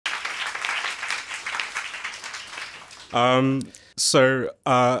I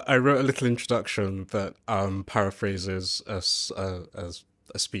wrote a little introduction that paraphrases a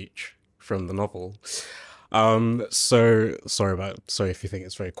speech from the novel. Sorry if you think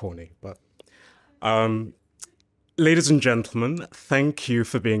it's very corny, but ladies and gentlemen, thank you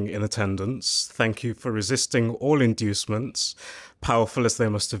for being in attendance. Thank you for resisting all inducements, powerful as they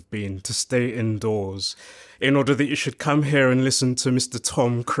must have been, to stay indoors in order that you should come here and listen to Mr.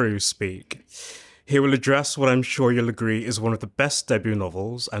 Tom Crewe speak. He will address what I'm sure you'll agree is one of the best debut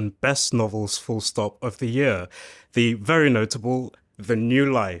novels and best novels full stop of the year, the very notable The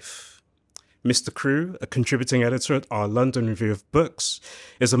New Life. Mr. Crewe, a contributing editor at our London Review of Books,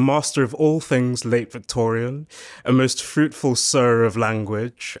 is a master of all things late Victorian, a most fruitful sower of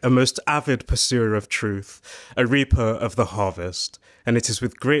language, a most avid pursuer of truth, a reaper of the harvest, and it is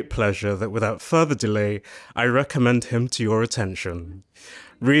with great pleasure that without further delay, I recommend him to your attention.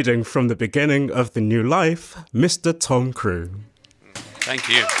 Reading from the beginning of The New Life, Mr. Tom Crewe. Thank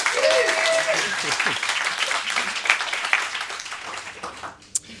you.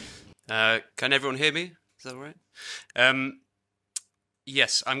 Can everyone hear me? Is that all right?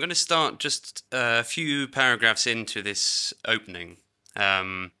 Yes, I'm going to start just a few paragraphs into this opening.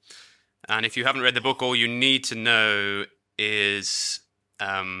 And if you haven't read the book, all you need to know is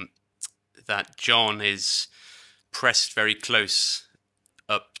that John is pressed very close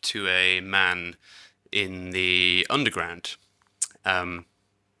up to a man in the underground.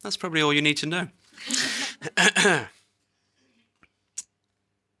 That's probably all you need to know.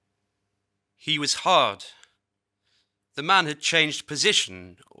 He was hard. The man had changed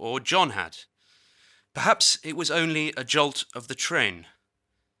position, or John had. Perhaps it was only a jolt of the train,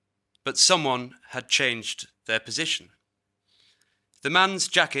 but someone had changed their position. The man's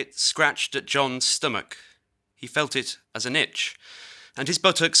jacket scratched at John's stomach. He felt it as an itch, and his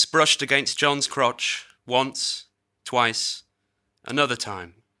buttocks brushed against John's crotch once, twice, another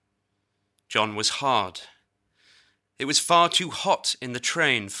time. John was hard. It was far too hot in the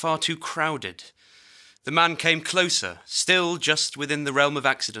train, far too crowded. The man came closer, still just within the realm of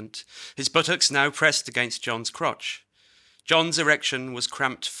accident, his buttocks now pressed against John's crotch. John's erection was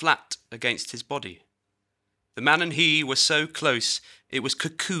cramped flat against his body. The man and he were so close, it was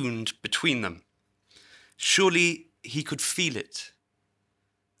cocooned between them. Surely he could feel it.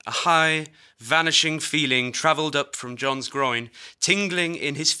 A high, vanishing feeling travelled up from John's groin, tingling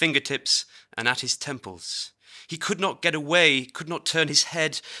in his fingertips and at his temples. He could not get away, could not turn his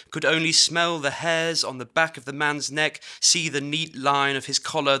head, could only smell the hairs on the back of the man's neck, see the neat line of his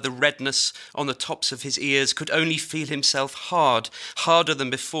collar, the redness on the tops of his ears, could only feel himself hard, harder than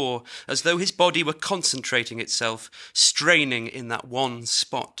before, as though his body were concentrating itself, straining in that one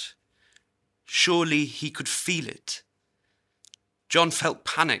spot. Surely he could feel it. John felt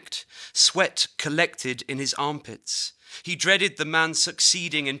panicked, sweat collected in his armpits. He dreaded the man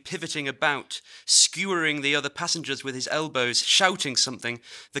succeeding in pivoting about, skewering the other passengers with his elbows, shouting something,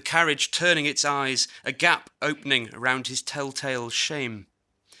 the carriage turning its eyes, a gap opening around his telltale shame.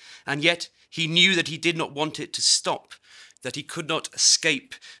 And yet he knew that he did not want it to stop, that he could not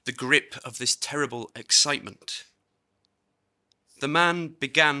escape the grip of this terrible excitement. The man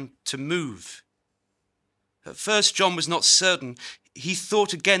began to move. At first John was not certain. He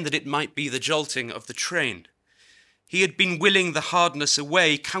thought again that it might be the jolting of the train. He had been willing the hardness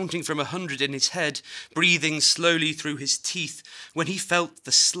away, counting from 100 in his head, breathing slowly through his teeth, when he felt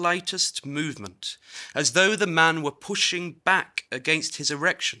the slightest movement, as though the man were pushing back against his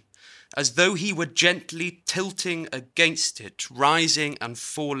erection, as though he were gently tilting against it, rising and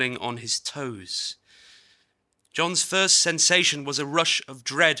falling on his toes. John's first sensation was a rush of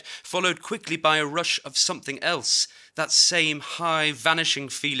dread, followed quickly by a rush of something else, that same high, vanishing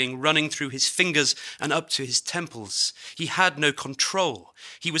feeling running through his fingers and up to his temples. He had no control.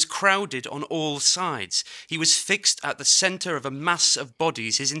 He was crowded on all sides. He was fixed at the centre of a mass of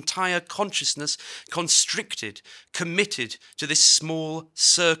bodies, his entire consciousness constricted, committed to this small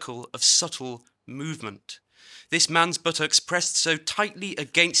circle of subtle movement. This man's buttocks pressed so tightly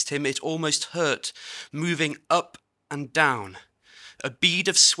against him it almost hurt, moving up and down. A bead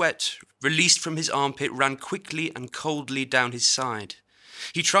of sweat, released from his armpit, ran quickly and coldly down his side.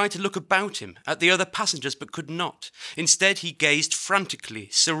 He tried to look about him, at the other passengers, but could not. Instead, he gazed frantically,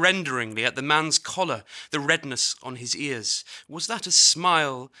 surrenderingly at the man's collar, the redness on his ears. Was that a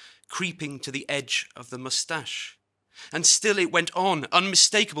smile creeping to the edge of the moustache? And still it went on,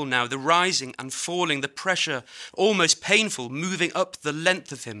 unmistakable now, the rising and falling, the pressure, almost painful, moving up the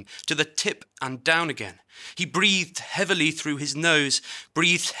length of him, to the tip and down again. He breathed heavily through his nose,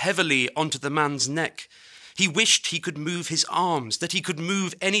 breathed heavily onto the man's neck. He wished he could move his arms, that he could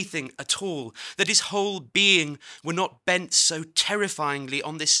move anything at all, that his whole being were not bent so terrifyingly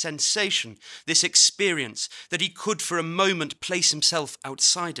on this sensation, this experience, that he could for a moment place himself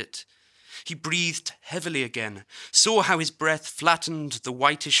outside it. He breathed heavily again, saw how his breath flattened the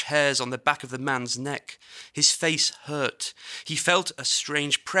whitish hairs on the back of the man's neck. His face hurt. He felt a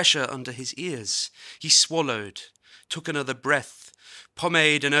strange pressure under his ears. He swallowed, took another breath.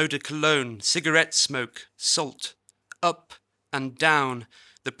 Pomade and eau de cologne, cigarette smoke, salt. Up and down.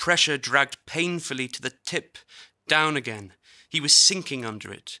 The pressure dragged painfully to the tip. Down again. He was sinking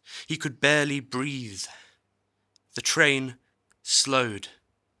under it. He could barely breathe. The train slowed.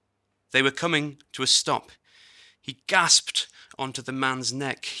 They were coming to a stop. He gasped onto the man's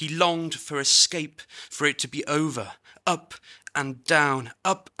neck. He longed for escape, for it to be over. Up and down,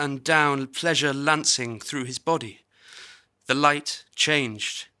 pleasure lancing through his body. The light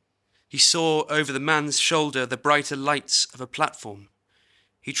changed. He saw over the man's shoulder the brighter lights of a platform.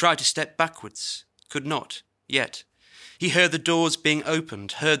 He tried to step backwards, could not, yet. He heard the doors being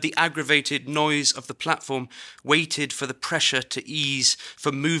opened, heard the aggravated noise of the platform, waited for the pressure to ease,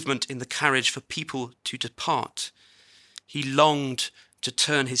 for movement in the carriage, for people to depart. He longed to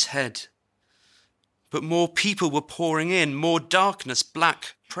turn his head. But more people were pouring in, more darkness,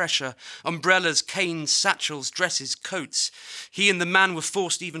 black pressure, umbrellas, canes, satchels, dresses, coats. He and the man were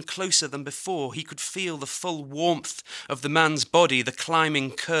forced even closer than before. He could feel the full warmth of the man's body, the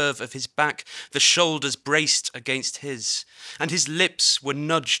climbing curve of his back, the shoulders braced against his, and his lips were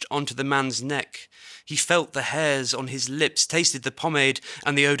nudged onto the man's neck. He felt the hairs on his lips, tasted the pomade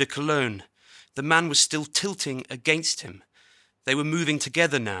and the eau de cologne. The man was still tilting against him. They were moving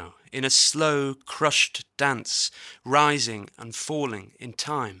together now, in a slow, crushed dance, rising and falling in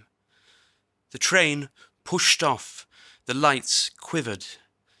time. The train pushed off. The lights quivered.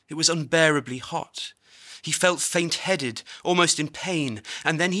 It was unbearably hot. He felt faint-headed, almost in pain,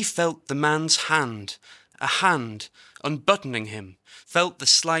 and then he felt the man's hand, a hand unbuttoning him, felt the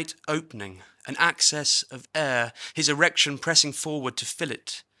slight opening, an access of air, his erection pressing forward to fill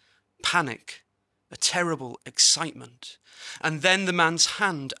it. Panic, a terrible excitement. And then the man's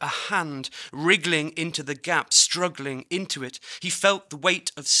hand, a hand, wriggling into the gap, struggling into it. He felt the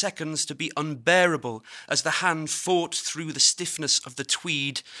weight of seconds to be unbearable as the hand fought through the stiffness of the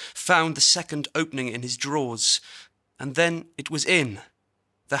tweed, found the second opening in his drawers. And then it was in.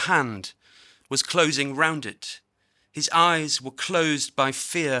 The hand was closing round it. His eyes were closed by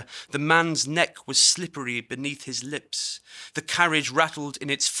fear. The man's neck was slippery beneath his lips. The carriage rattled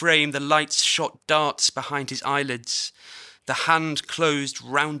in its frame. The lights shot darts behind his eyelids. The hand closed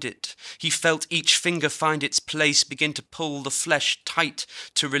round it. He felt each finger find its place, begin to pull the flesh tight,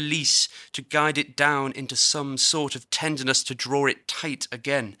 to release, to guide it down into some sort of tenderness, to draw it tight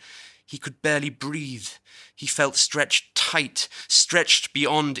again. He could barely breathe. He felt stretched tight, stretched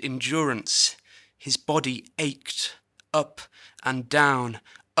beyond endurance. His body ached. Up and down,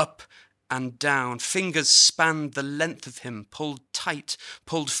 up and down. Fingers spanned the length of him, pulled tight,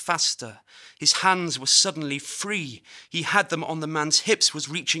 pulled faster. His hands were suddenly free. He had them on the man's hips, was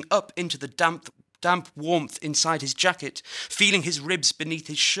reaching up into the damp warmth inside his jacket, feeling his ribs beneath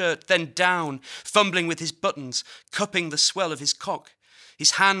his shirt, then down, fumbling with his buttons, cupping the swell of his cock.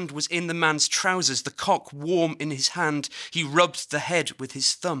 His hand was in the man's trousers, the cock warm in his hand. He rubbed the head with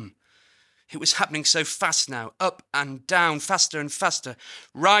his thumb. It was happening so fast now, up and down, faster and faster,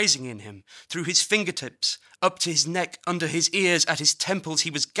 rising in him, through his fingertips, up to his neck, under his ears, at his temples.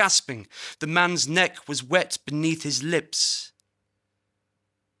 He was gasping. The man's neck was wet beneath his lips.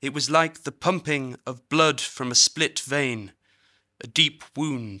 It was like the pumping of blood from a split vein, a deep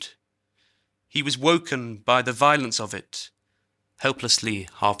wound. He was woken by the violence of it, helplessly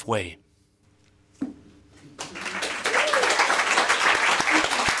halfway.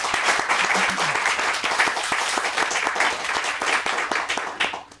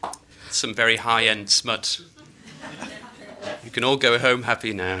 Some very high-end smut. You can all go home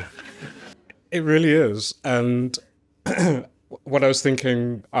happy now. It really is. And what I was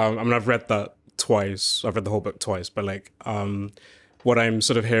thinking, I've read that twice. I've read the whole book twice, but what I'm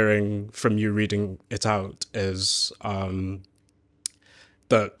sort of hearing from you reading it out is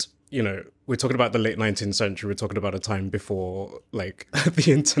that, you know, we're talking about the late 19th century. We're talking about a time before, the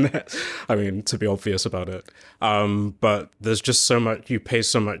internet. I mean, to be obvious about it. But there's just so much, you pay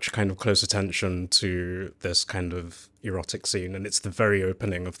so much kind of close attention to this kind of erotic scene. And it's the very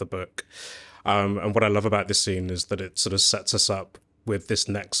opening of the book. And what I love about this scene is that it sort of sets us up with this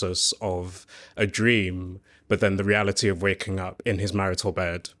nexus of a dream, but then the reality of waking up in his marital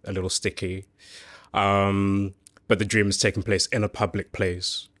bed, a little sticky. but the dream is taking place in a public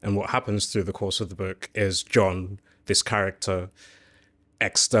place. And what happens through the course of the book is John, this character,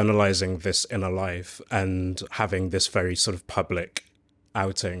 externalizing this inner life and having this very sort of public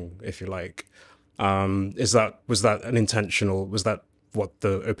outing, if you like. Was that an intentional, was that what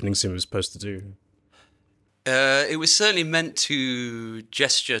the opening scene was supposed to do? It was certainly meant to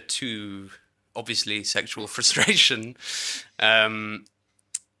gesture to, obviously, sexual frustration.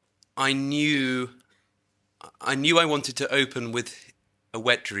 I knew I wanted to open with a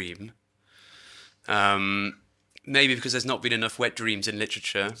wet dream. Maybe because there's not been enough wet dreams in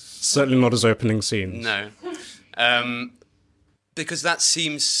literature. Certainly not as opening scenes. No. Because that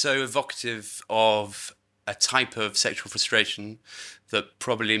seems so evocative of a type of sexual frustration that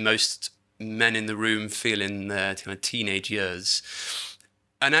probably most men in the room feel in their kind of teenage years.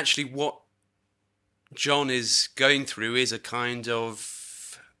 And actually what John is going through is a kind of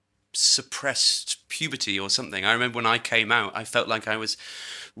suppressed puberty or something. I remember when I came out, I felt like I was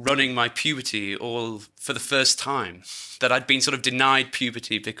running my puberty all for the first time, that I'd been sort of denied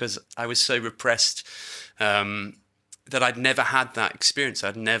puberty because I was so repressed, that I'd never had that experience.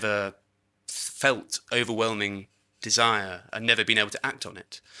 I'd never felt overwhelming desire. I'd never been able to act on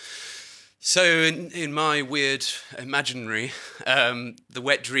it. So in my weird imaginary, the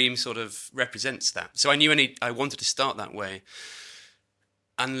wet dream sort of represents that. So I knew I wanted to start that way.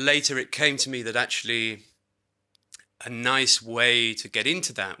 And later it came to me that actually a nice way to get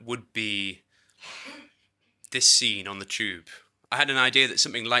into that would be this scene on the tube. I had an idea that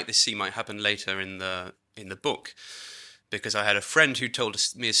something like this scene might happen later in the book, because I had a friend who told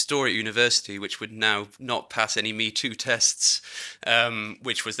me a story at university which would now not pass any Me Too tests,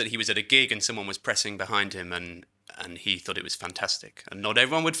 which was that he was at a gig and someone was pressing behind him and he thought it was fantastic. And not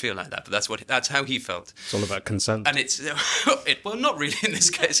everyone would feel like that, but that's how he felt. It's all about consent. And well, not really in this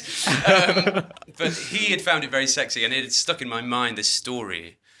case. But he had found it very sexy, and it had stuck in my mind, this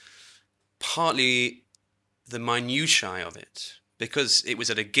story, partly the minutiae of it, because it was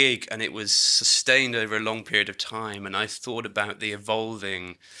at a gig and it was sustained over a long period of time, and I thought about the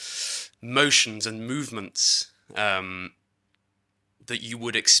evolving motions and movements that you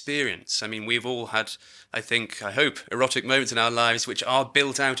would experience. I mean, we've all had, I hope, erotic moments in our lives which are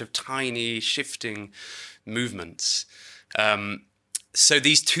built out of tiny shifting movements. So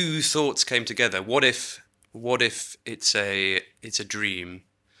these two thoughts came together. What if it's a dream?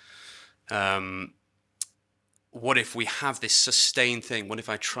 What if we have this sustained thing? What if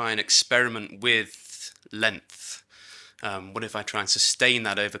I try and experiment with length? What if I try and sustain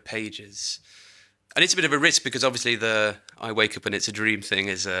that over pages? And it's a bit of a risk because obviously the I wake up and it's a dream thing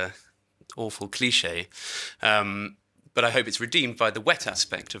is a awful cliche. But I hope it's redeemed by the wet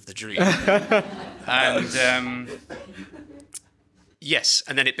aspect of the dream. And yes,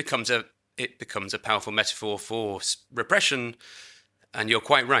 and then it becomes a powerful metaphor for repression. And you're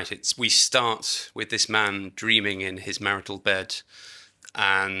quite right. We start with this man dreaming in his marital bed,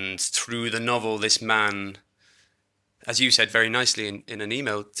 and through the novel, this man, as you said very nicely in an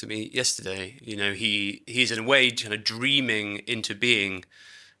email to me yesterday, you know, he's in a way kind of dreaming into being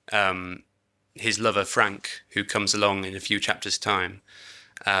his lover Frank, who comes along in a few chapters' time,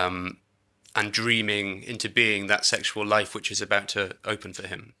 and dreaming into being that sexual life which is about to open for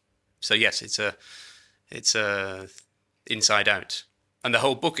him. So yes, it's a inside out. And the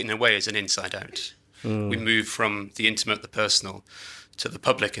whole book, in a way, is an inside out. We move from the intimate, the personal, to the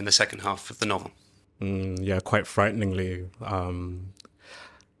public in the second half of the novel. Yeah, quite frighteningly.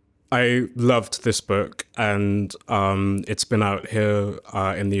 I loved this book, and it's been out here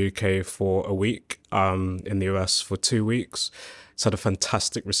in the UK for a week, in the US for 2 weeks. It's had a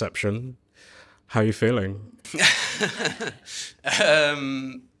fantastic reception. How are you feeling?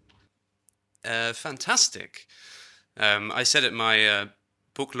 Fantastic. I said at my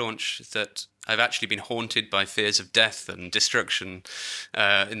book launch that I've actually been haunted by fears of death and destruction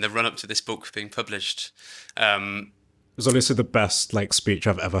in the run-up to this book being published. It was honestly the best speech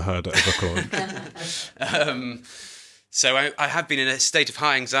I've ever heard at a book launch. So I have been in a state of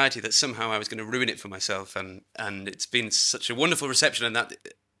high anxiety that somehow I was going to ruin it for myself, and it's been such a wonderful reception, and that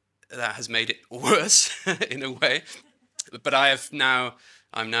has made it worse in a way. But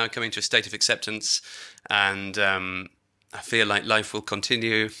I'm now coming to a state of acceptance, and I feel like life will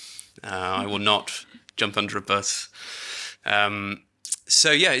continue. I will not jump under a bus.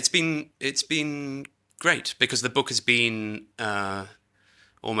 So yeah, it's been great because the book has been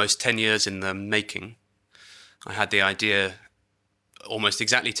almost 10 years in the making. I had the idea almost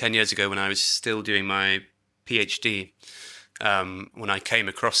exactly 10 years ago when I was still doing my PhD, when I came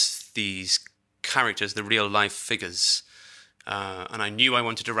across these characters, the real life figures. And I knew I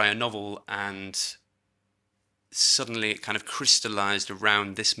wanted to write a novel, and suddenly it kind of crystallized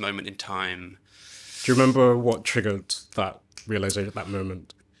around this moment in time. Do you remember what triggered that realization, that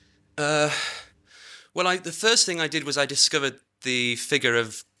moment? Well, the first thing I did was I discovered the figure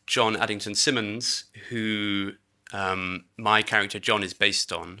of John Addington Symonds, who my character John is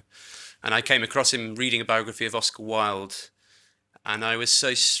based on. And I came across him reading a biography of Oscar Wilde, and I was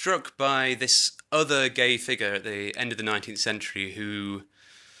so struck by this other gay figure at the end of the 19th century who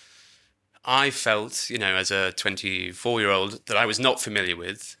I felt, you know, as a 24-year-old, that I was not familiar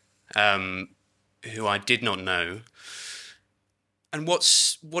with, who I did not know. And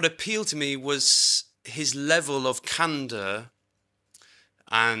what appealed to me was his level of candour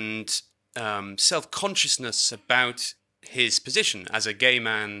and self-consciousness about his position as a gay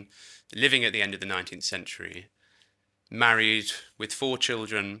man living at the end of the 19th century, married with 4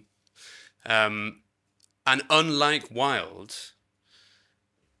 children. And unlike Wilde,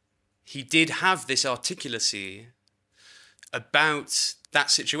 he did have this articulacy about that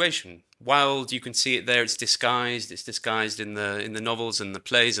situation. Wilde, you can see it there, it's disguised in the novels and the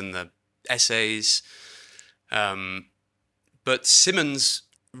plays and the essays. But Symonds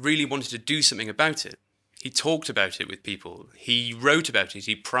really wanted to do something about it. He talked about it with people. He wrote about it.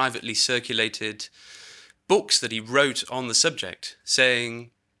 He privately circulated books that he wrote on the subject, saying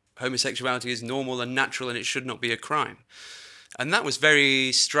homosexuality is normal and natural and it should not be a crime. And that was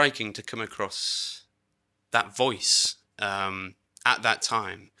very striking to come across that voice at that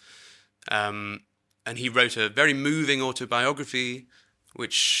time. And he wrote a very moving autobiography,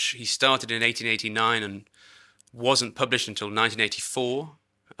 which he started in 1889 and wasn't published until 1984,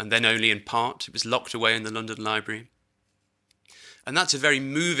 and then only in part. It was locked away in the London Library. And that's a very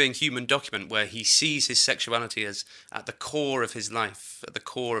moving human document where he sees his sexuality as at the core of his life, at the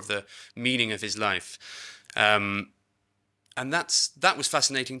core of the meaning of his life. And that was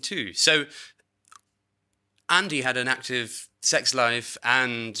fascinating too. So Andy had an active sex life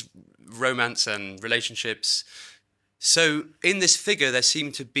and romance and relationships. So in this figure, there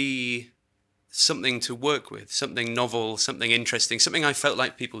seemed to be something to work with, something novel, something interesting, something I felt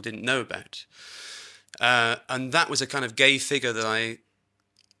like people didn't know about. And that was a kind of gay figure that I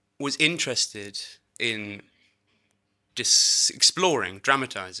was interested in just exploring,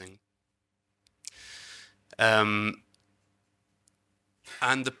 dramatizing. And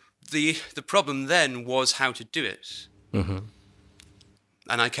the problem then was how to do it. Mm-hmm.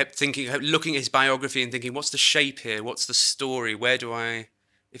 And I kept thinking, looking at his biography and thinking, what's the shape here? What's the story? Where do I,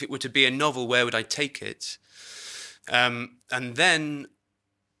 if it were to be a novel, where would I take it? And then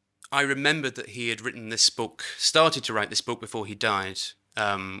I remembered that he had written this book, started to write this book before he died,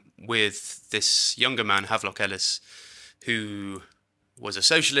 with this younger man, Havelock Ellis, who was a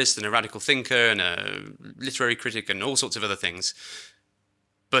socialist and a radical thinker and a literary critic and all sorts of other things.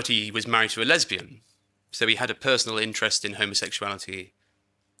 But he was married to a lesbian, so he had a personal interest in homosexuality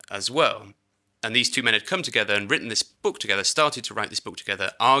as well. And these two men had come together and written this book together, started to write this book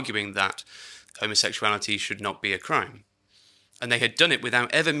together, arguing that homosexuality should not be a crime. And they had done it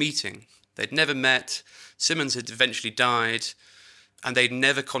without ever meeting. They'd never met. Symonds had eventually died, and they'd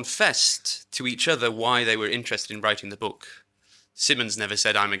never confessed to each other why they were interested in writing the book. Symonds never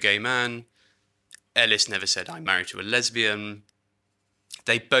said, I'm a gay man. Ellis never said, I'm married to a lesbian.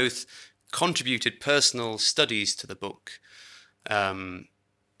 They both contributed personal studies to the book.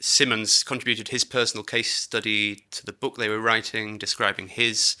 Symonds contributed his personal case study to the book they were writing, describing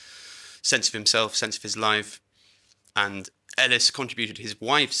his sense of himself, sense of his life. And Ellis contributed his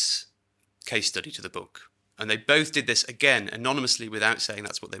wife's case study to the book. And they both did this, again, anonymously without saying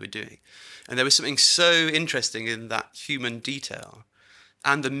that's what they were doing. And there was something so interesting in that human detail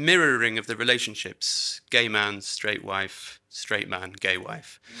and the mirroring of the relationships, gay man, straight wife, straight man, gay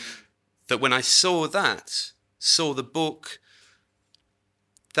wife, that when I saw that, saw the book,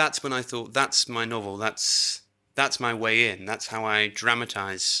 that's when I thought, that's my novel, that's my way in, that's how I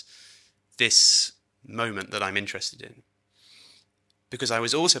dramatize this moment that I'm interested in. Because I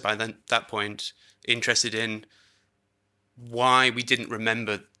was also, by that point, interested in why we didn't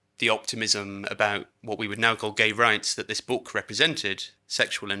remember the optimism about what we would now call gay rights that this book represented,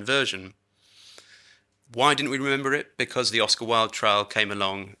 sexual inversion. Why didn't we remember it? Because the Oscar Wilde trial came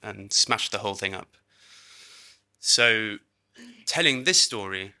along and smashed the whole thing up. So telling this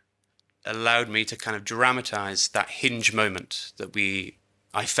story allowed me to kind of dramatize that hinge moment that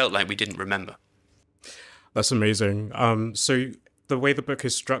I felt like we didn't remember. That's amazing. So the way the book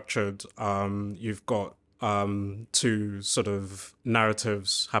is structured, you've got two sort of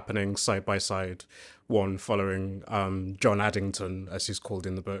narratives happening side by side, one following John Addington, as he's called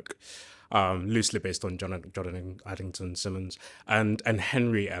in the book, loosely based on John Addington Symonds, and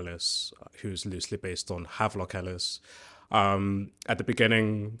Henry Ellis, who's loosely based on Havelock Ellis. At the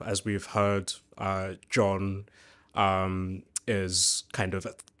beginning, as we've heard, John is kind of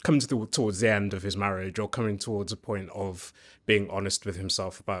coming towards the end of his marriage, or coming towards a point of being honest with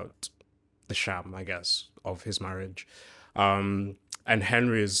himself about the sham, I guess, of his marriage. And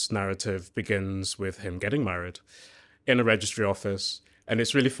Henry's narrative begins with him getting married in a registry office. And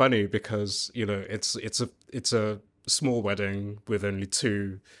it's really funny because, you know, it's a small wedding with only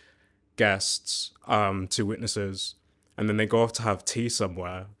two guests, two witnesses, and then they go off to have tea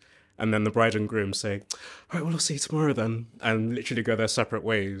somewhere. And then the bride and groom say, all right, well, I'll see you tomorrow then, and literally go their separate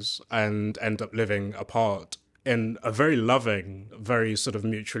ways and end up living apart in a very loving, very sort of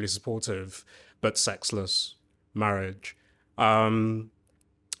mutually supportive, but sexless marriage. And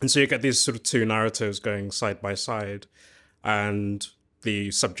so you get these sort of two narratives going side by side, and the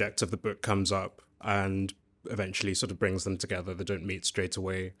subject of the book comes up and eventually sort of brings them together. They don't meet straight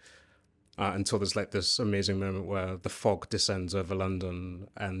away until there's like this amazing moment where the fog descends over London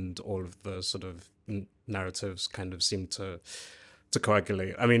and all of the sort of narratives kind of seem to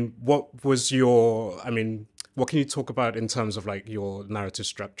coagulate. I mean, what can you talk about in terms of like your narrative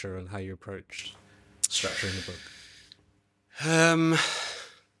structure and how you approached structuring the book?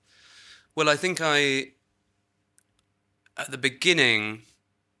 Well, I think at the beginning,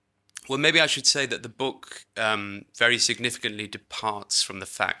 well, maybe I should say that the book very significantly departs from the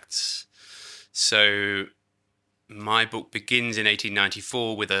facts. So my book begins in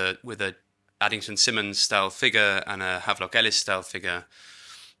 1894 with a Addington Symonds style figure and a Havelock Ellis style figure,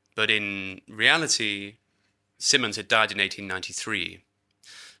 but in reality, Symonds had died in 1893.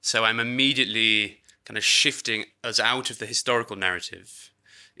 So I'm immediately kind of shifting us out of the historical narrative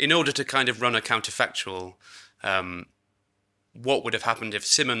in order to kind of run a counterfactual. What would have happened if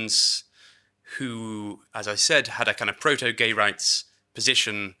Symonds, who, as I said, had a kind of proto-gay rights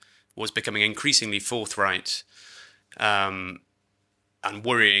position, was becoming increasingly forthright and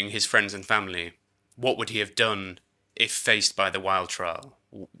worrying his friends and family? What would he have done if faced by the Wilde trial?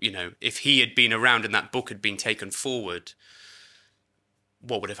 You know, if he had been around and that book had been taken forward,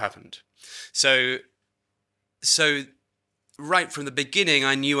 what would have happened? So right from the beginning,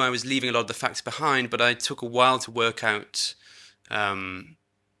 I knew I was leaving a lot of the facts behind, but I took a while to work out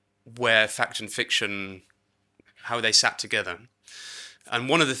where fact and fiction, how they sat together. And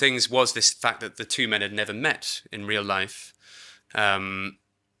one of the things was this fact that the two men had never met in real life. So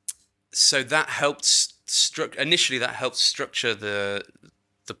that helped initially that helped structure the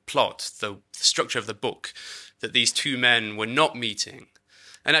plot, the structure of the book, that these two men were not meeting.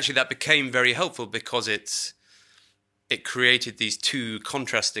 And actually that became very helpful because it created these two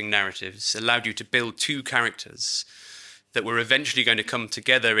contrasting narratives, allowed you to build two characters that were eventually going to come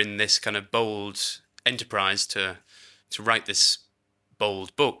together in this kind of bold enterprise to write this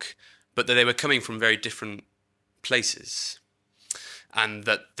bold book, but that they were coming from very different places, and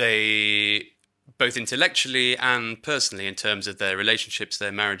that they, both intellectually and personally, in terms of their relationships,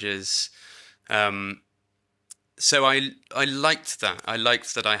 their marriages. So I liked that. I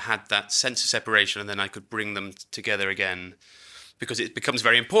liked that I had that sense of separation, and then I could bring them together again, because it becomes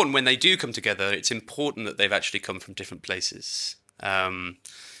very important when they do come together. It's important that they've actually come from different places.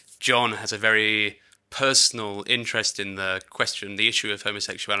 John has a very personal interest in the issue of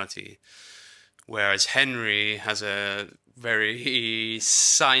homosexuality, whereas Henry has a very, he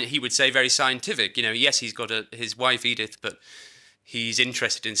would say, very scientific. You know, yes, he's got his wife Edith, but he's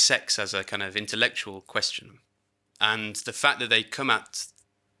interested in sex as a kind of intellectual question. And the fact that they come at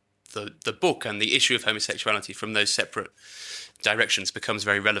the book and the issue of homosexuality from those separate directions becomes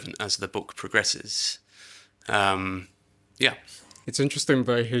very relevant as the book progresses. Yeah. It's interesting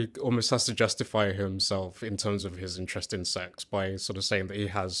that he almost has to justify himself in terms of his interest in sex by sort of saying that he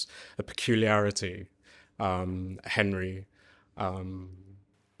has a peculiarity, Henry.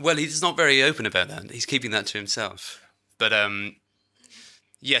 Well, he's not very open about that. He's keeping that to himself. But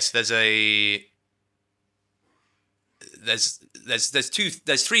yes, there's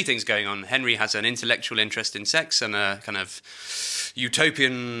three things going on. Henry has an intellectual interest in sex and a kind of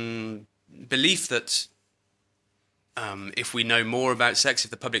utopian belief that if we know more about sex, if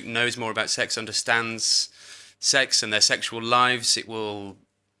the public knows more about sex, understands sex and their sexual lives, it will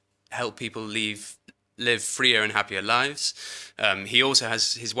help people live freer and happier lives. He also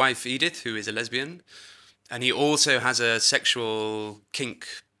has his wife Edith, who is a lesbian, and he also has a sexual kink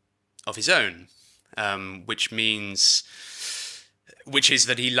of his own, which is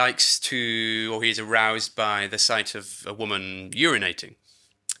that he likes to, or he is aroused by the sight of a woman urinating.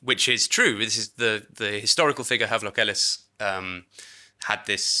 which is true. This is the historical figure Havelock Ellis had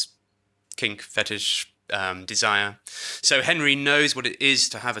this kink fetish desire. So Henry knows what it is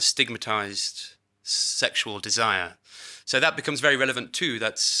to have a stigmatized sexual desire. So that becomes very relevant too.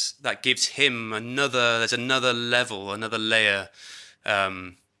 That gives him there's another level, another layer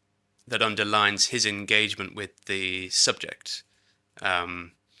that underlines his engagement with the subject.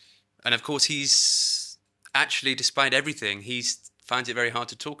 And of course, he's actually, despite everything, he finds it very hard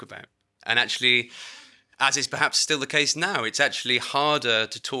to talk about. And actually, as is perhaps still the case now, it's actually harder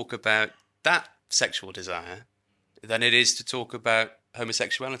to talk about that sexual desire than it is to talk about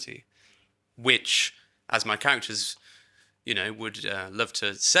homosexuality, which, as my characters, would love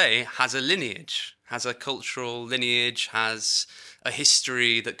to say, has a lineage, has a cultural lineage, has a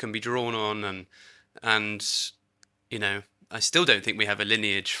history that can be drawn on, and I still don't think we have a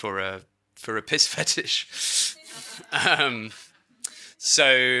lineage for a piss fetish.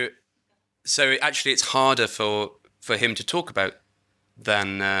 So actually, it's harder for him to talk about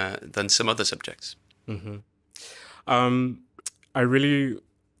than some other subjects. Mm-hmm. I really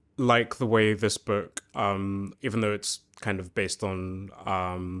like the way this book, even though it's kind of based on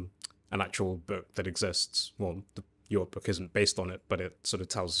an actual book that exists. Well, your book isn't based on it, but it sort of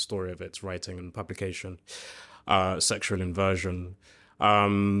tells the story of its writing and publication. Sexual inversion.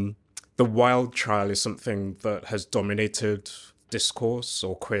 The wild child is something that has dominated discourse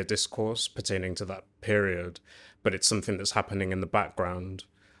or queer discourse pertaining to that period, but it's something that's happening in the background.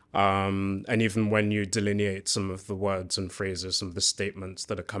 And even when you delineate some of the words and phrases, some of the statements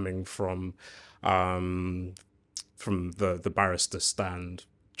that are coming from the barrister's stand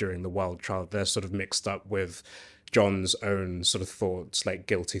during the wild child, they're sort of mixed up with John's own sort of thoughts, like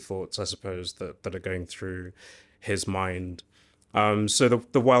guilty thoughts, I suppose, that are going through his mind. So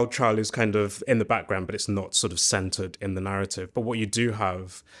the wild child is kind of in the background, but it's not sort of centered in the narrative. But what you do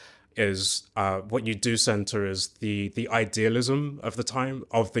have is what you do center is the idealism of the time,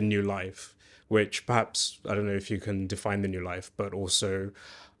 of the new life, which perhaps, I don't know if you can define the new life, but also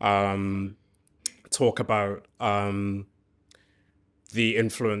talk about the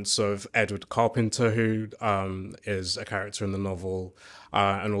influence of Edward Carpenter, who is a character in the novel,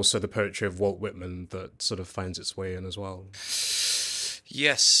 and also the poetry of Walt Whitman that sort of finds its way in as well.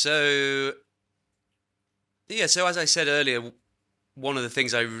 Yes, so as I said earlier, one of the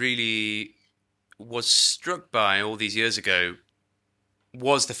things I really was struck by all these years ago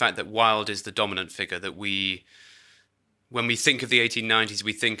was the fact that Wilde is the dominant figure, that when we think of the 1890s,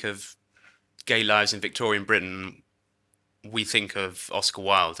 we think of gay lives in Victorian Britain, we think of Oscar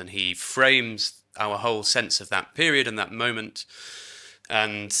Wilde, and he frames our whole sense of that period and that moment.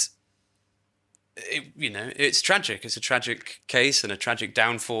 And it's tragic. It's a tragic case and a tragic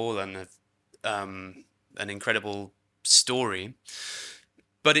downfall and an incredible story.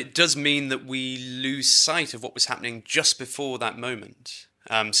 But it does mean that we lose sight of what was happening just before that moment.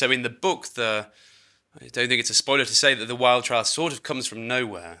 So in the book, I don't think it's a spoiler to say that the wild child sort of comes from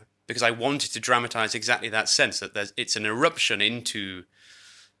nowhere, because I wanted to dramatize exactly that sense, that it's an eruption into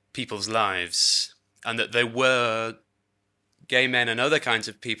people's lives, and that there were gay men and other kinds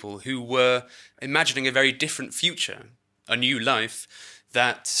of people who were imagining a very different future, a new life,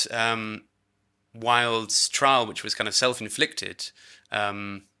 that Wilde's trial, which was kind of self-inflicted,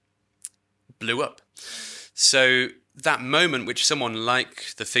 blew up. So that moment, which someone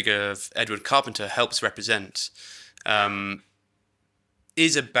like the figure of Edward Carpenter helps represent,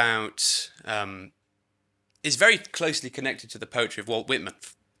 is very closely connected to the poetry of Walt Whitman,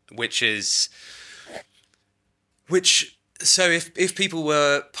 so if people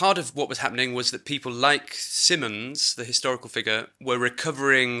were, part of what was happening was that people like Symonds, the historical figure, were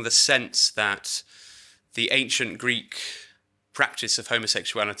recovering the sense that the ancient Greek practice of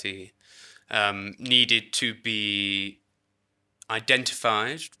homosexuality needed to be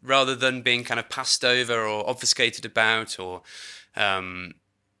identified rather than being kind of passed over or obfuscated about or or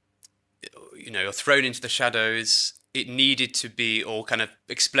thrown into the shadows. It needed to be all kind of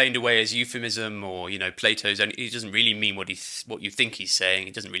explained away as euphemism, or Plato's only, he doesn't really mean what you think he's saying.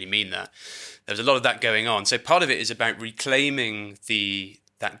 He doesn't really mean that. There's a lot of that going on. So part of it is about reclaiming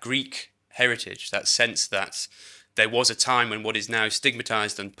that Greek heritage, that sense that there was a time when what is now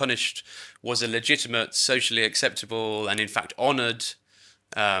stigmatized and punished was a legitimate, socially acceptable, and in fact honored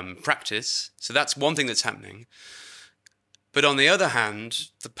practice. So that's one thing that's happening. But on the other hand,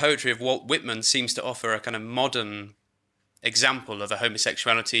 the poetry of Walt Whitman seems to offer a kind of modern example of a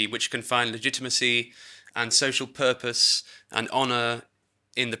homosexuality which can find legitimacy and social purpose and honor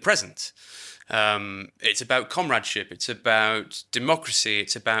in the present. It's about comradeship, it's about democracy,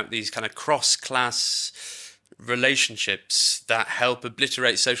 it's about these kind of cross-class relationships that help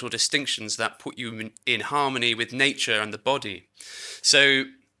obliterate social distinctions, that put you in harmony with nature and the body. So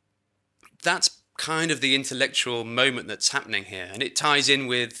that's kind of the intellectual moment that's happening here, and it ties in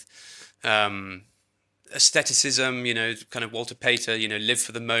with aestheticism, you know, kind of Walter Pater, you know, live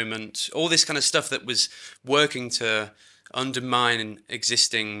for the moment, all this kind of stuff that was working to undermine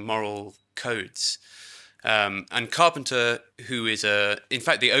existing moral codes. And Carpenter, who is in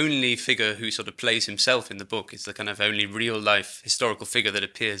fact the only figure who sort of plays himself in the book, is the kind of only real life historical figure that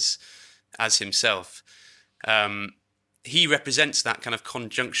appears as himself. He represents that kind of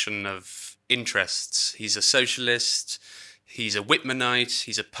conjunction of interests. He's a socialist, he's a Whitmanite,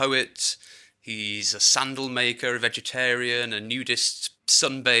 he's a poet, he's a sandal maker, a vegetarian, a nudist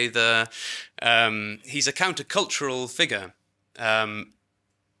sunbather. He's a countercultural figure.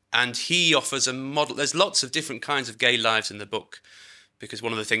 And he offers a model. There's lots of different kinds of gay lives in the book, because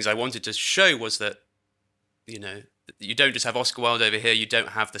one of the things I wanted to show was that, you know, you don't just have Oscar Wilde over here, you don't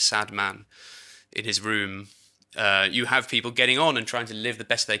have the sad man in his room. You have people getting on and trying to live the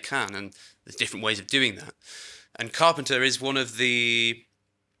best they can, and there's different ways of doing that. And Carpenter is one of the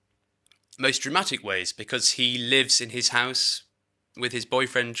most dramatic ways, because he lives in his house with his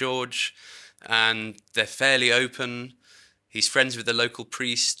boyfriend George, and they're fairly open. He's friends with the local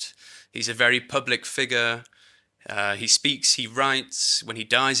priest. He's a very public figure. He speaks, he writes. When he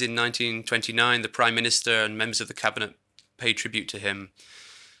dies in 1929, the Prime Minister and members of the cabinet pay tribute to him.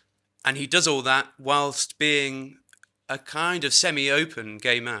 And he does all that whilst being a kind of semi-open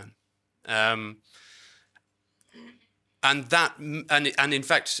gay man. And in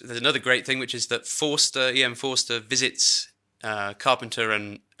fact, there's another great thing, which is that E.M. Forster visits Carpenter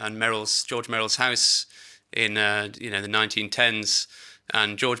and George Merrill's house in the 1910s,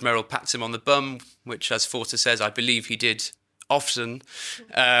 and George Merrill pats him on the bum, which, as Forster says, I believe he did often.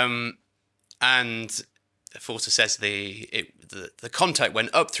 And Forster says the contact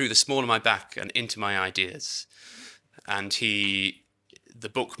went up through the small of my back and into my ideas. And the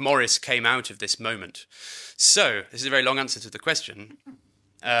book Morris came out of this moment. So this is a very long answer to the question.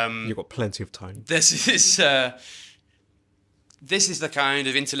 You've got plenty of time. This is the kind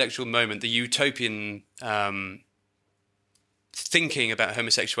of intellectual moment, the utopian thinking about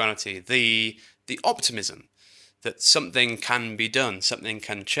homosexuality, the optimism that something can be done, something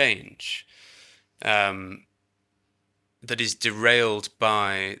can change, that is derailed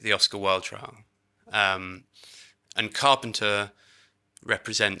by the Oscar Wilde trial. And Carpenter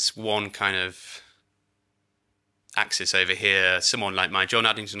represents one kind of axis over here, someone like my John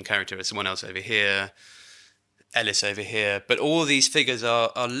Addington character is someone else over here, Ellis over here, but all these figures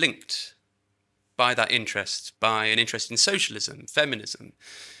are linked by that interest, by an interest in socialism, feminism.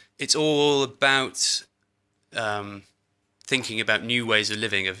 It's all about thinking about new ways of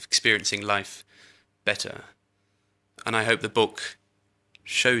living, of experiencing life better. And I hope the book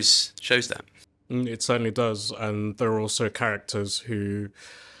shows that. It certainly does, and there are also characters who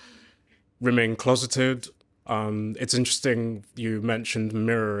remain closeted. It's interesting you mentioned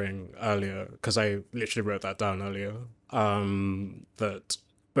mirroring earlier, because I literally wrote that down earlier, that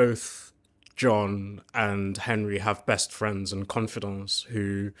both John and Henry have best friends and confidants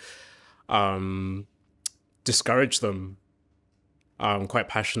who discourage them quite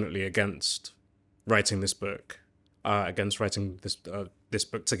passionately against writing this book, against writing this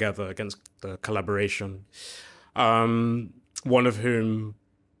book together, against the collaboration. One of whom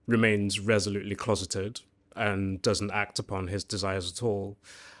remains resolutely closeted and doesn't act upon his desires at all.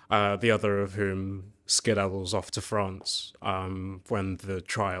 The other of whom skedaddles off to France when the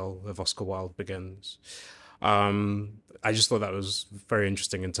trial of Oscar Wilde begins. I just thought that was very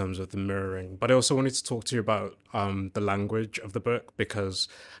interesting in terms of the mirroring. But I also wanted to talk to you about the language of the book, because,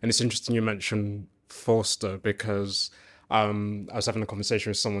 and it's interesting you mentioned Forster, because I was having a conversation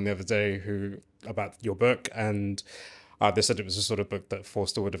with someone the other day about your book, and they said it was the sort of book that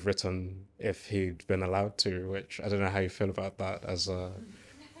Forster would have written if he'd been allowed to, which I don't know how you feel about that as a...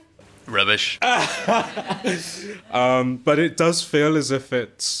 Rubbish. But it does feel as if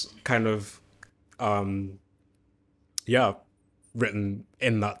it's kind of, written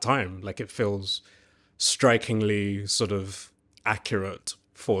in that time. Like, it feels strikingly sort of accurate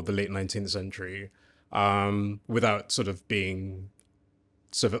for the late 19th century, without sort of being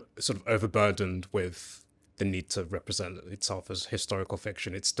sort of overburdened with the need to represent itself as historical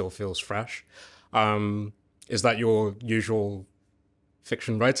fiction. It still feels fresh. Is that your usual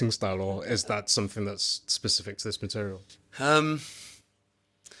fiction writing style, or is that something that's specific to this material? Well,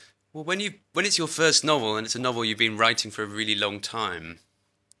 when it's your first novel and it's a novel you've been writing for a really long time,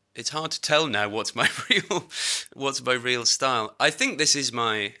 it's hard to tell now what's my real style. I think this is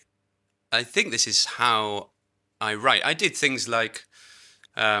how I write. I did things like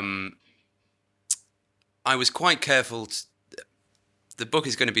I was quite careful. The book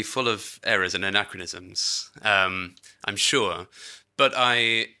is going to be full of errors and anachronisms, I'm sure, but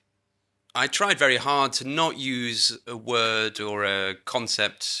I tried very hard to not use a word or a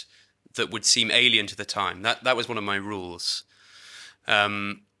concept that would seem alien to the time. That was one of my rules.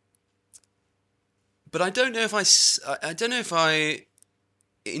 But I don't know if I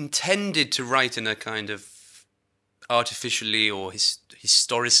intended to write in a kind of artificially or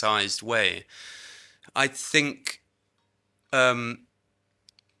historicized way. I think,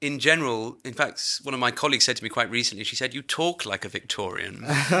 in general, in fact, one of my colleagues said to me quite recently, she said, "You talk like a Victorian."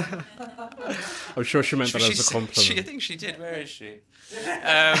 I'm sure she meant that as a compliment. I think she did. Where is she?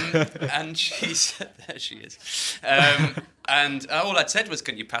 And she said, there she is. And all I'd said was,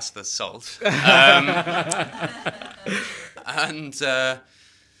 "Can you pass the salt?"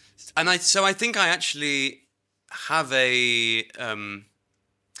 So I think I actually have a.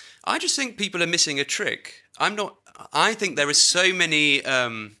 I just think people are missing a trick. I think there are so many.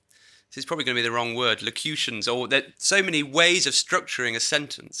 This is probably going to be the wrong word. Locutions, or there so many ways of structuring a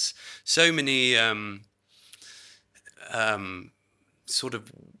sentence. So many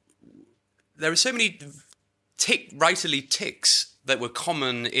There are so many writerly tics that were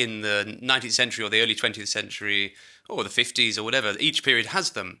common in the 19th century or the early 20th century or the 50s or whatever. Each period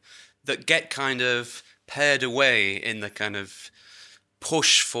has them that get kind of pared away in the kind of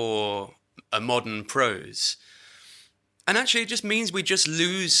push for a modern prose. And actually it just means we just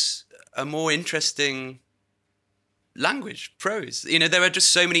lose a more interesting language, prose. You know, there are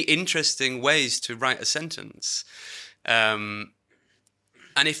just so many interesting ways to write a sentence.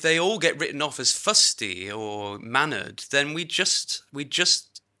 And if they all get written off as fusty or mannered, then it's just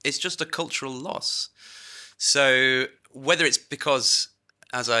a cultural loss. So whether it's because,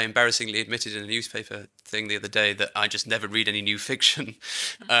 as I embarrassingly admitted in a newspaper thing the other day, that I just never read any new fiction,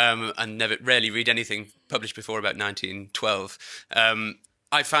 and rarely read anything published before about 1912,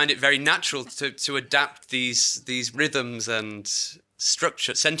 I find it very natural to adapt these rhythms and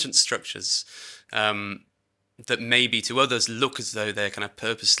sentence structures that maybe to others look as though they're kind of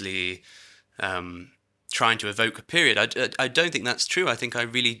purposely trying to evoke a period. I don't think that's true. I think I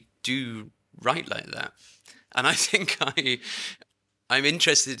really do write like that. And I think I'm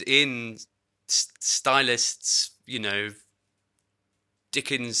interested in stylists, you know,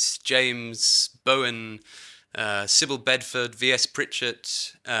 Dickens, James, Bowen, Sybil Bedford, V.S.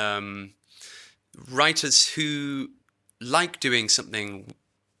 Pritchett, writers who like doing something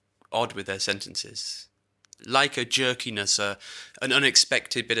odd with their sentences, like a jerkiness, an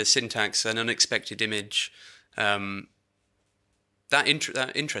unexpected bit of syntax, an unexpected image. That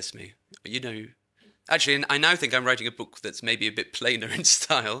interests me, you know. Actually, I now think I'm writing a book that's maybe a bit plainer in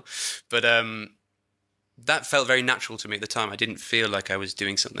style, but that felt very natural to me at the time. I didn't feel like I was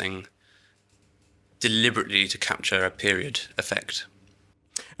doing something deliberately to capture a period effect.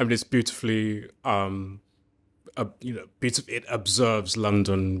 I mean, it's beautifully, it observes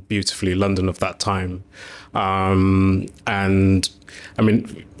London beautifully, London of that time. And I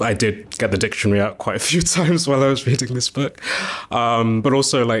mean, I did get the dictionary out quite a few times while I was reading this book, but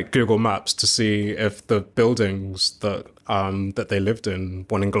also like Google Maps to see if the buildings that they lived in,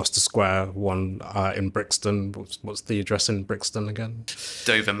 one in Gloucester Square, one in Brixton. What's the address in Brixton again?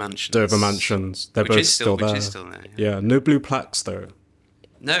 Dover Mansions. Dover Mansions. They're both still there. Which is still there. Yeah, no blue plaques though.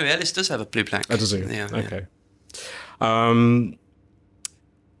 No, Ellis does have a blue plaque. Oh, does he? Yeah. Okay.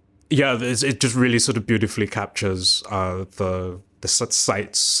 It just really sort of beautifully captures the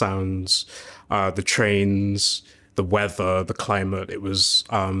sights, sounds, the trains, the weather, the climate. It was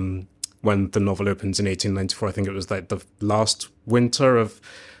when the novel opens in 1894, I think it was like the last winter of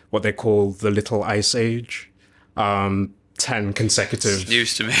what they call the Little Ice Age. 10 consecutive... It's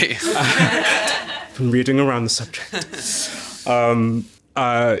news to me. From reading around the subject.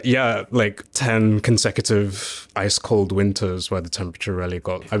 Like 10 consecutive ice-cold winters where the temperature really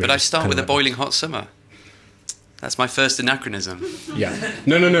got... But I start with a boiling hot summer. That's my first anachronism. Yeah.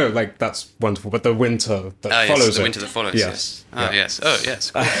 No, like, that's wonderful. But the winter that follows yes, the winter that follows, yes. Oh, yes. Oh,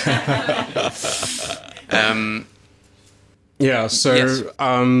 yes. Yes.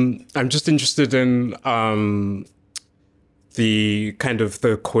 I'm just interested in the kind of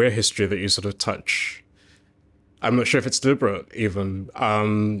the queer history that you sort of touch. I'm not sure if it's deliberate, even.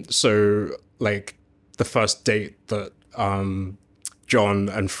 So, like, the first date that John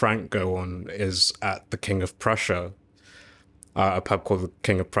and Frank go on is at the King of Prussia, a pub called the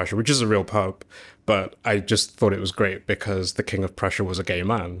King of Prussia, which is a real pub. But I just thought it was great because the King of Prussia was a gay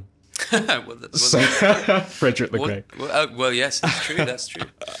man. Frederick the Great. Well, yes, that's true. That's true.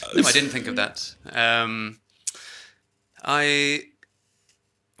 No, I didn't think of that.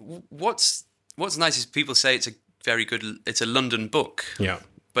 What's nice is people say it's a London book. Yeah.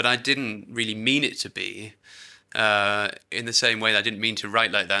 But I didn't really mean it to be, in the same way that I didn't mean to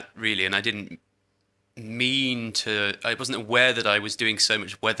write like that, really, and I wasn't aware that I was doing so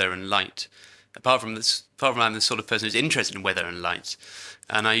much weather and light. Apart from I'm the sort of person who's interested in weather and light,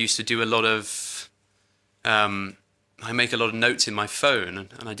 and I used to do a lot of, I make a lot of notes in my phone,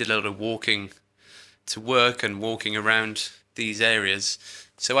 and I did a lot of walking to work and walking around these areas.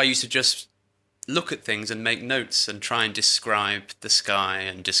 So I used to just look at things and make notes and try and describe the sky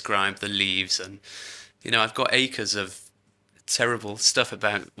and describe the leaves. And, I've got acres of terrible stuff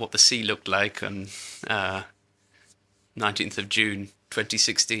about what the sea looked like on 19th of June,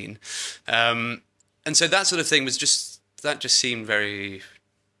 2016. And so that sort of thing just seemed very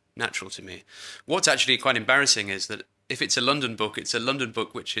natural to me. What's actually quite embarrassing is that if it's a London book, it's a London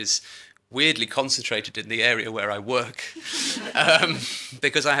book which is weirdly concentrated in the area where I work,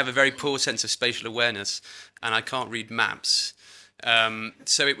 because I have a very poor sense of spatial awareness and I can't read maps.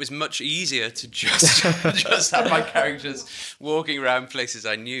 So it was much easier to just have my characters walking around places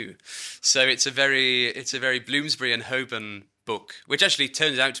I knew. So it's a very Bloomsbury and Holborn book, which actually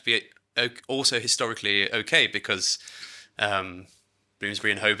turns out to be also historically okay, because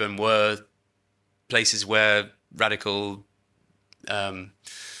Bloomsbury and Holborn were places where radical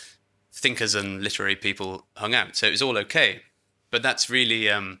thinkers and literary people hung out, so it was all okay. But that's really,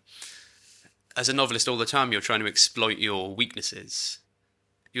 as a novelist, all the time you're trying to exploit your weaknesses.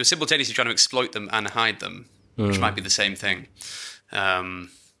 You're simultaneously trying to exploit them and hide them, which might be the same thing. I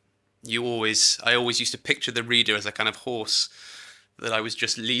always used to picture the reader as a kind of horse that I was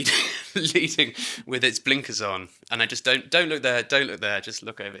just leading with its blinkers on, and I just don't look there, just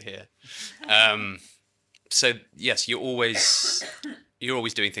look over here. So yes, you're always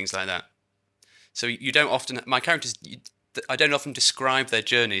doing things like that. So you don't often, my characters, I don't often describe their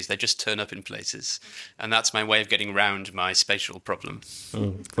journeys, they just turn up in places. And that's my way of getting around my spatial problem.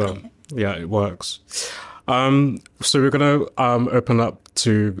 Well, yeah, it works. So we're going to open up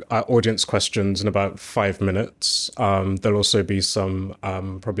to audience questions in about 5 minutes. There'll also be some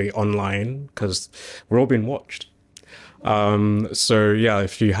probably online, because we're all being watched. So yeah,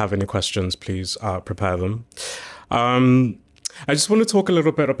 if you have any questions, please prepare them. I just want to talk a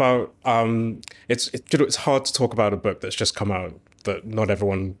little bit about, it's hard to talk about a book that's just come out that not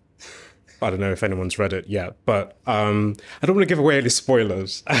everyone, I don't know if anyone's read it yet, but I don't want to give away any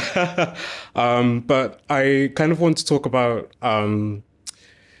spoilers. But I kind of want to talk about how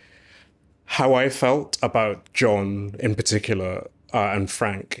I felt about John in particular, and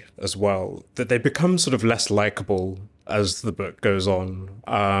Frank as well, that they become sort of less likable as the book goes on.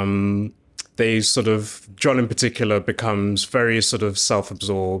 John in particular becomes very sort of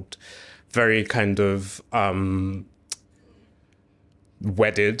self-absorbed, very kind of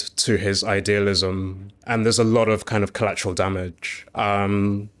wedded to his idealism, and there's a lot of kind of collateral damage.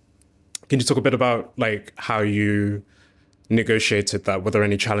 Can you talk a bit about like how you negotiated that? Were there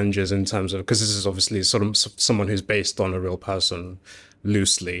any challenges in terms of, because this is obviously sort of someone who's based on a real person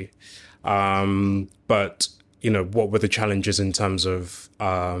loosely, but what were the challenges in terms of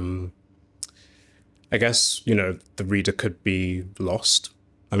I guess, the reader could be lost.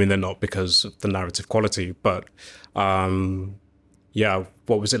 I mean, they're not because of the narrative quality, but yeah,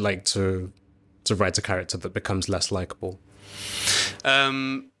 what was it like to write a character that becomes less likable?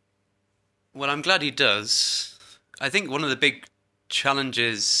 Well, I'm glad he does. I think one of the big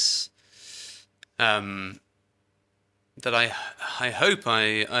challenges that I hope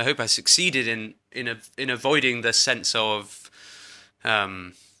I succeeded in avoiding the sense of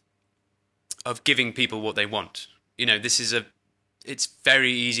giving people what they want. It's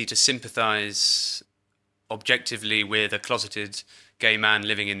very easy to sympathize objectively with a closeted gay man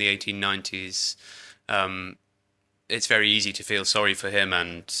living in the 1890s. It's very easy to feel sorry for him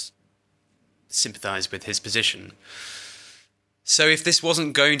and sympathize with his position. So if this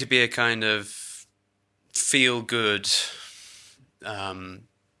wasn't going to be a kind of feel-good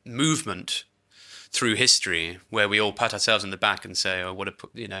movement through history, where we all pat ourselves on the back and say, "Oh,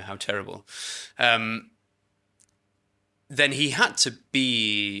 how terrible," then he had to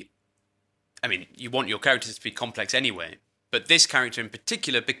be. I mean, you want your characters to be complex anyway, but this character in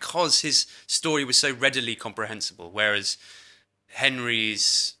particular, because his story was so readily comprehensible, whereas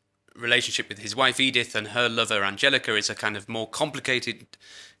Henry's relationship with his wife Edith and her lover Angelica is a kind of more complicated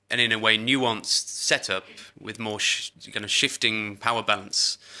and in a way nuanced setup with more kind of shifting power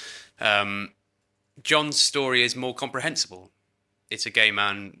balance. John's story is more comprehensible. It's a gay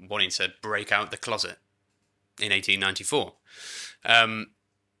man wanting to break out the closet in 1894.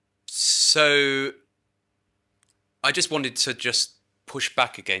 So I just wanted to just push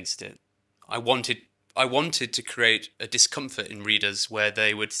back against it. I wanted to create a discomfort in readers where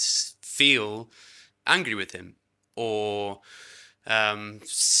they would feel angry with him, or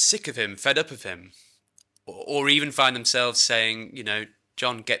sick of him, fed up of him, or even find themselves saying, you know,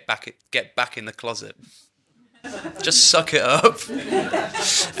 John, get back in the closet. Just suck it up.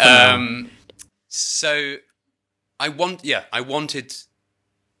 So I wanted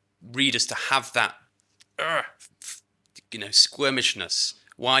readers to have that, squirmishness.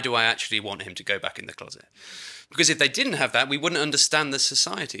 Why do I actually want him to go back in the closet? Because if they didn't have that, we wouldn't understand the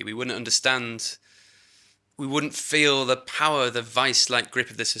society. We wouldn't feel the power, the vice-like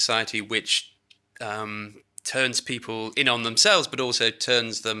grip of the society, which turns people in on themselves, but also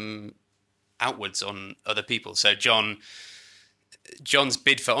turns them outwards on other people. So John's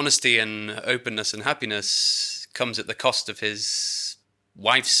bid for honesty and openness and happiness comes at the cost of his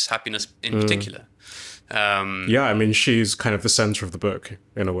wife's happiness in particular. Yeah, I mean, she's kind of the center of the book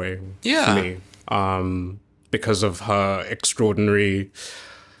in a way for me, because of her extraordinary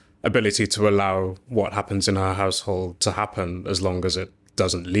ability to allow what happens in her household to happen as long as it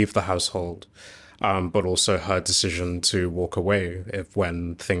doesn't leave the household, but also her decision to walk away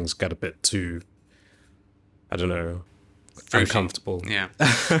when things get a bit too, I don't know, uncomfortable. Yeah.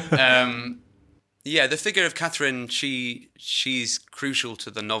 Yeah, the figure of Catherine, she's crucial to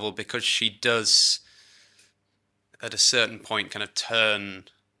the novel because she does, at a certain point, kind of turn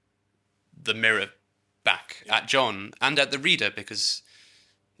the mirror back at John and at the reader, because,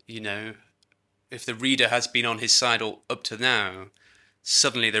 you know, if the reader has been on his side all up to now,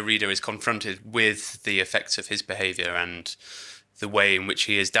 suddenly the reader is confronted with the effects of his behaviour and the way in which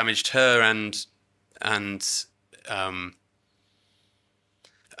he has damaged her, and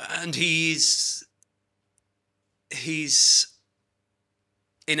he's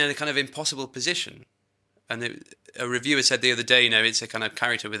in a kind of impossible position. And a reviewer said the other day, you know, it's a kind of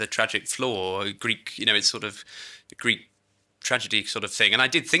character with a tragic flaw, or a Greek, you know, it's sort of a Greek tragedy sort of thing. And I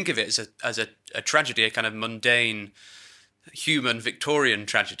did think of it as a tragedy, a kind of mundane, human Victorian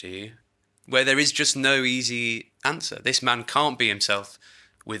tragedy, where there is just no easy answer. This man can't be himself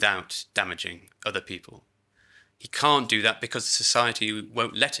without damaging other people. He can't do that because the society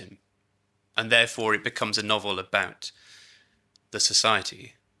won't let him. And therefore it becomes a novel about the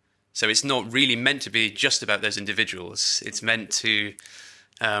society. So it's not really meant to be just about those individuals. It's meant to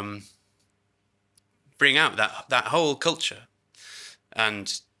bring out that whole culture.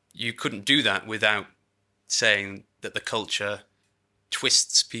 And you couldn't do that without saying that the culture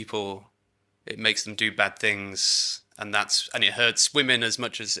twists people, it makes them do bad things, and it hurts women as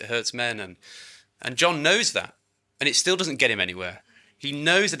much as it hurts men. And John knows that, and it still doesn't get him anywhere. He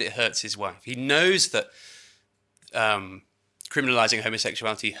knows that it hurts his wife. He knows that criminalising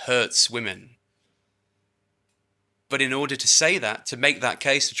homosexuality hurts women. But in order to say that, to make that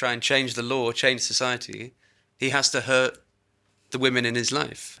case, to try and change the law, change society, he has to hurt the women in his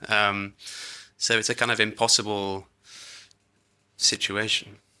life. So it's a kind of impossible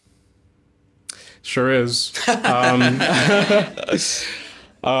situation. Sure is. Do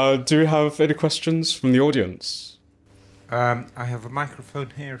we have any questions from the audience? I have a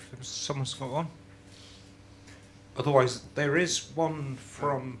microphone here if someone's got one. Otherwise, there is one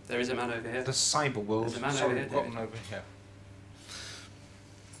from... There is a man over here. The cyber world. There's a man Sorry, over here, we've got one over here.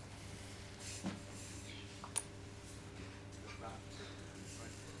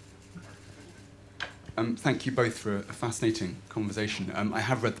 Thank you both for a fascinating conversation. I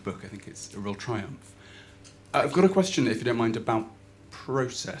have read the book. I think it's a real triumph. I've got a question, if you don't mind, about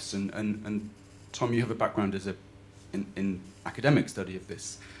process. And Tom, you have a background as in academic study of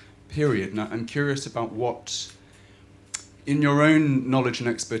this period. And I'm curious about what, in your own knowledge and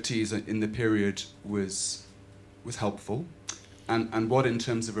expertise in the period, was helpful, and what, in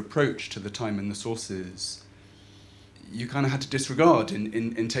terms of approach to the time and the sources, you kind of had to disregard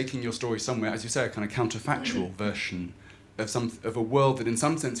in taking your story somewhere, as you say, a kind of counterfactual version of a world that in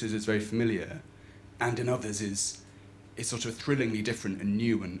some senses is very familiar, and in others is sort of thrillingly different and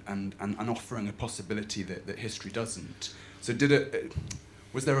new and offering a possibility that history doesn't. So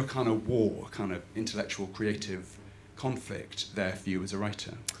was there a kind of war, a kind of intellectual, creative conflict there for you as a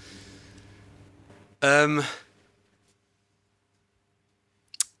writer?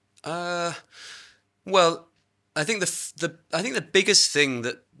 Well, I think the biggest thing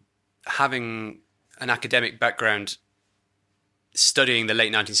that having an academic background, studying the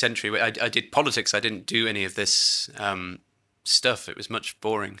late 19th century, I did politics. I didn't do any of this stuff. It was much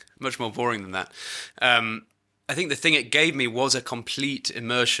more boring than that. I think the thing it gave me was a complete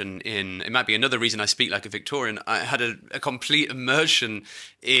immersion in, it might be another reason I speak like a Victorian, I had a complete immersion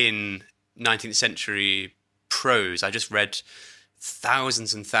in 19th century prose. I just read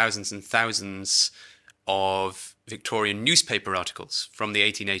thousands and thousands and thousands of Victorian newspaper articles from the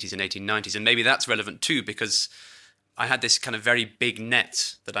 1880s and 1890s. And maybe that's relevant too, because I had this kind of very big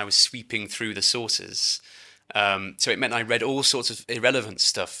net that I was sweeping through the sources. So it meant I read all sorts of irrelevant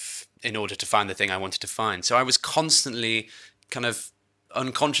stuff in order to find the thing I wanted to find. So I was constantly kind of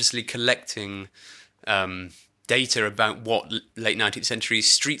unconsciously collecting data about what late 19th century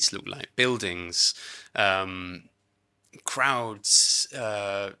streets looked like, buildings, crowds,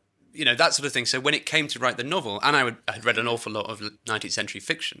 you know, that sort of thing. So when it came to write the novel, and I had read an awful lot of 19th century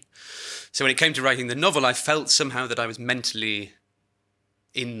fiction. So when it came to writing the novel, I felt somehow that I was mentally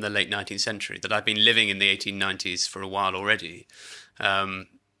in the late 19th century, that I'd been living in the 1890s for a while already,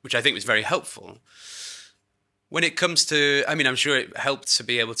 which I think was very helpful. When it comes to, I mean, I'm sure it helped to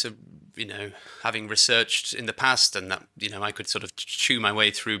be able to, you know, having researched in the past and that, you know, I could sort of chew my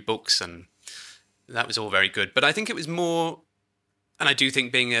way through books, and that was all very good. But I think it was more, and I do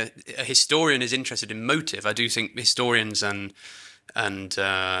think being a historian is interested in motive. I do think historians and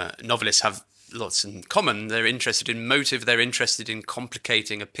novelists have lots in common. They're interested in motive. They're interested in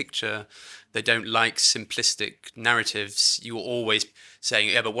complicating a picture. They don't like simplistic narratives. You're always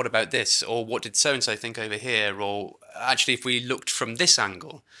saying, yeah, but what about this? Or what did so-and-so think over here? Or actually, if we looked from this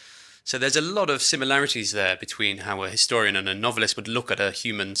angle. So there's a lot of similarities there between how a historian and a novelist would look at a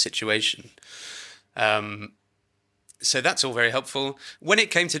human situation. So that's all very helpful. When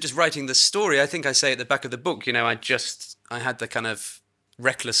it came to just writing the story, I think I say at the back of the book, you know, I had the kind of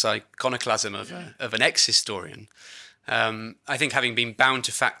reckless iconoclasm of an ex-historian. I think having been bound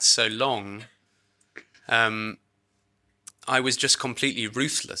to facts so long, I was just completely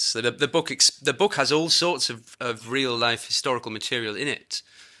ruthless. The book has all sorts of real-life historical material in it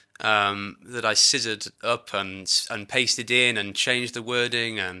that I scissored up and pasted in and changed the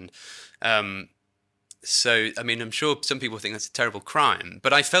wording and... So, I mean, I'm sure some people think that's a terrible crime,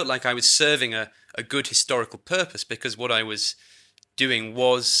 but I felt like I was serving a good historical purpose, because what I was doing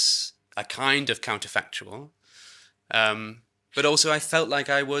was a kind of counterfactual, but also I felt like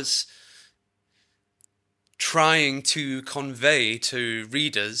I was trying to convey to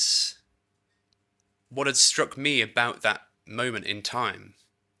readers what had struck me about that moment in time.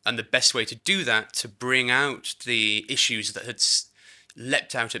 And the best way to do that, to bring out the issues that had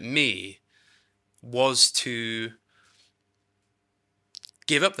leapt out at me, was to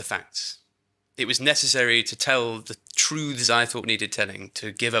give up the facts. It was necessary to tell the truths I thought needed telling,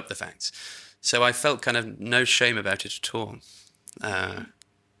 to give up the facts. So I felt kind of no shame about it at all.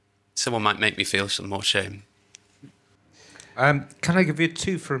 Someone might make me feel some more shame. Can I give you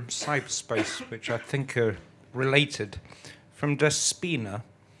two from cyberspace, which I think are related? From Despina,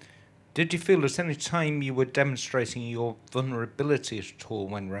 did you feel at any time you were demonstrating your vulnerability at all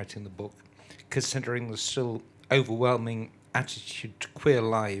when writing the book, considering the still overwhelming attitude to queer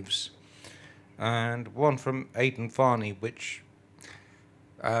lives? And one from Aidan Varney, which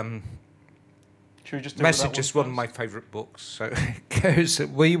Message is one of my favourite books. So it goes,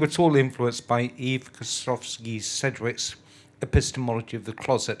 were you at all influenced by Eve Kostovsky Sedgwick's epistemology of the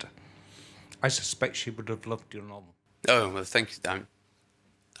closet? I suspect she would have loved your novel. Oh, well, thank you.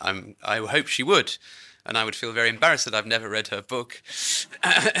 I hope she would. And I would feel very embarrassed that I've never read her book.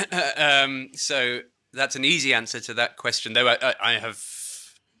 So that's an easy answer to that question, though I have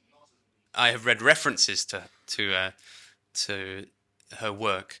read references to her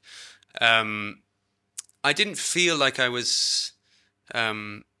work. I didn't feel like I was...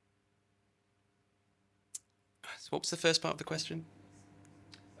 what was the first part of the question?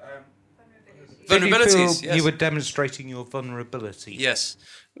 Vulnerabilities, yes. You were demonstrating your vulnerability. Yes.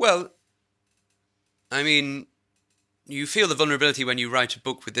 Well, I mean, you feel the vulnerability when you write a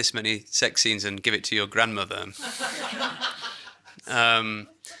book with this many sex scenes and give it to your grandmother.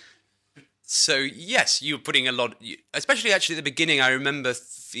 So, yes, you're putting a lot... Especially, actually, at the beginning, I remember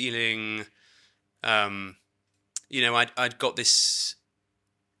feeling... you know, I'd got this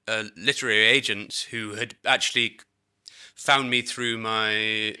literary agent who had actually found me through my...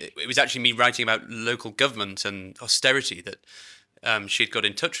 It was actually me writing about local government and austerity that she'd got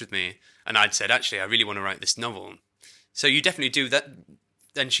in touch with me. And I'd said, actually, I really want to write this novel. So you definitely do that.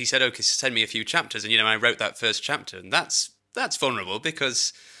 Then she said, okay, send me a few chapters. And, you know, I wrote that first chapter. And that's vulnerable,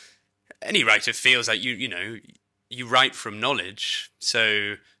 because any writer feels like, you know, you write from knowledge.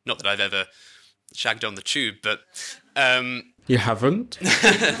 So, not that I've ever shagged on the tube, but... You haven't?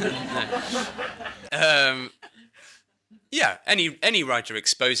 Yeah, any writer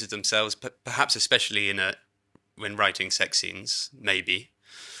exposes themselves, perhaps especially when writing sex scenes, maybe.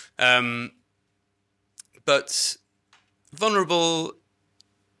 But vulnerable,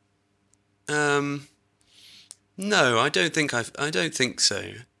 No, I don't think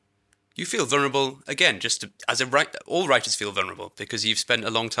so. You feel vulnerable again, just as a writer. All writers feel vulnerable because you've spent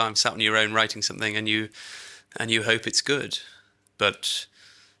a long time sat on your own writing something, and you hope it's good. But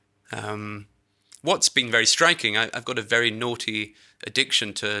what's been very striking, I've got a very naughty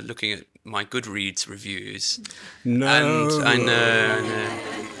addiction to looking at my Goodreads reviews. No, and I know.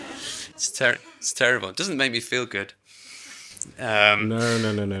 It's terrible. It doesn't make me feel good.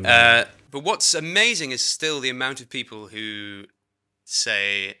 No. But what's amazing is still the amount of people who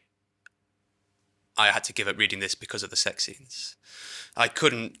say, I had to give up reading this because of the sex scenes. I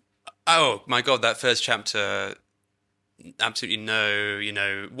couldn't. Oh my God, that first chapter, absolutely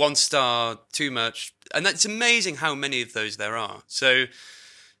no, 1 star, too much. And that's amazing how many of those there are. So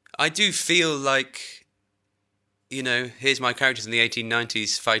I do feel like, here's my characters in the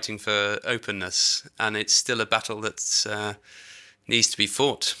 1890s fighting for openness, and it's still a battle that's needs to be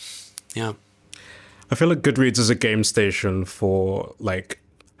fought. Yeah. I feel like Goodreads is a game station for like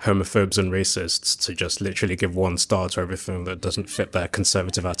homophobes and racists to just literally give 1 star to everything that doesn't fit their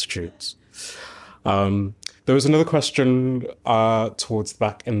conservative attitudes. There was another question towards the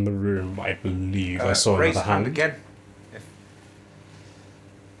back in the room, I believe. I saw another hand. Again.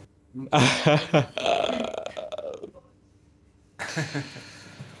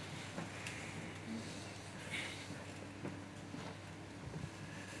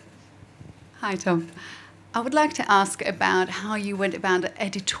 Hi, Tom. I would like to ask about how you went about the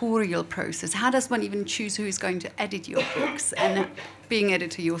editorial process. How does one even choose who is going to edit your books? And being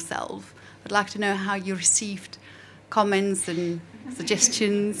editor yourself, I'd like to know how you received comments and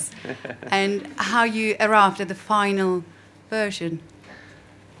suggestions and how you arrived at the final version.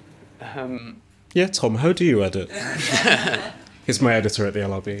 Yeah, Tom, how do you edit? He's my editor at the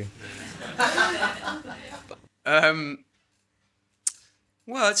LRB.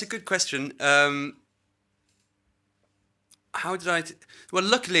 Well, it's a good question. How did I... Well,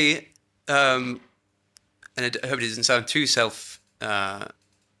 luckily, and I hope it doesn't sound too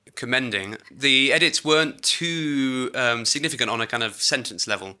self-commending, the edits weren't too significant on a kind of sentence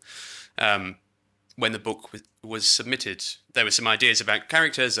level. When the book was submitted, there were some ideas about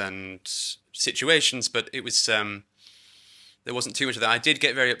characters and situations, but it was there wasn't too much of that. I did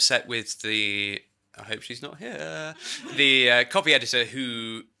get very upset with the... I hope she's not here. The copy editor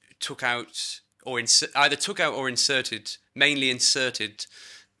who took out or either took out or inserted, mainly inserted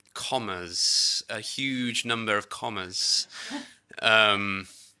commas, a huge number of commas,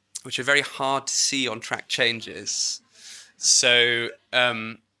 which are very hard to see on track changes. So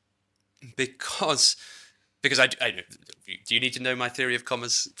because I do you need to know my theory of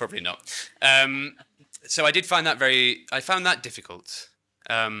commas? Probably not. So I did find that difficult.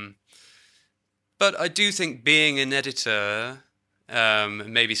 But I do think being an editor,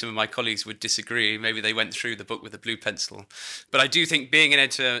 maybe some of my colleagues would disagree. Maybe they went through the book with a blue pencil. But I do think being an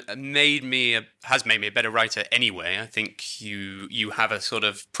editor has made me a better writer anyway. I think you have a sort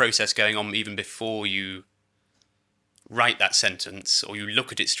of process going on even before you write that sentence, or you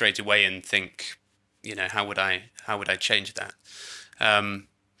look at it straight away and think, how would I change that?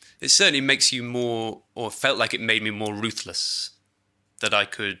 It certainly makes you more, or felt like it made me more ruthless, that I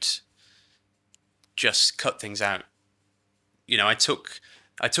could just cut things out. I took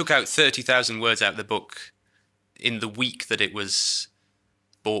out 30,000 words out of the book in the week that it was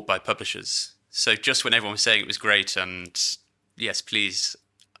bought by publishers. So just when everyone was saying it was great and yes, please,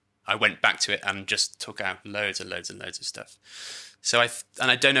 I went back to it and just took out loads and loads and loads of stuff. So I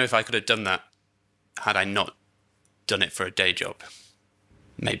don't know if I could have done that had I not done it for a day job.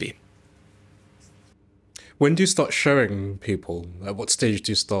 Maybe. When do you start showing people? At what stage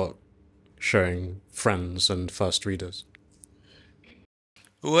do you start showing friends and first readers?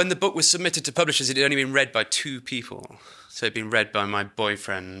 When the book was submitted to publishers, it had only been read by 2 people. So it had been read by my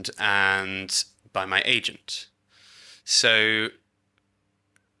boyfriend and by my agent. So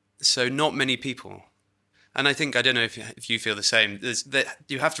not many people. And I think, I don't know if you feel the same,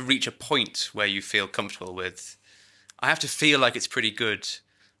 you have to reach a point where you feel comfortable with, I have to feel like it's pretty good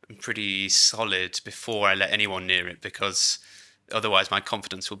and pretty solid before I let anyone near it, because otherwise my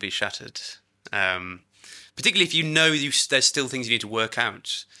confidence will be shattered. Particularly if there's still things you need to work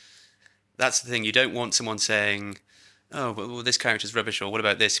out. That's the thing. You don't want someone saying, oh, well, this character's rubbish, or what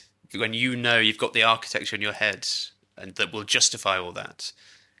about this? When you've got the architecture in your head and that will justify all that.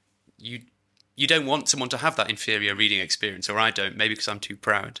 You don't want someone to have that inferior reading experience, or I don't, maybe because I'm too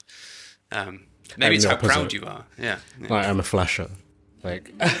proud. Maybe it's how proud you are. Yeah. I'm a flasher. Like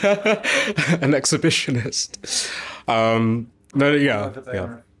an exhibitionist. No,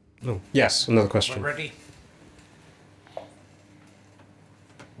 yeah. Oh, yes, another question. We're ready.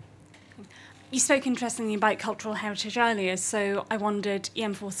 You spoke interestingly about cultural heritage earlier, so I wondered,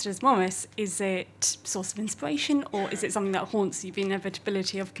 E.M. Forster's Morris, is it source of inspiration, or is it something that haunts you, the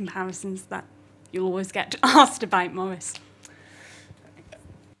inevitability of comparisons that you'll always get asked about Morris?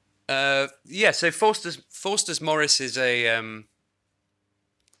 Yeah, so Forster's Morris is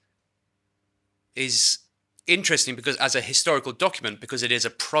interesting because as a historical document, because it is a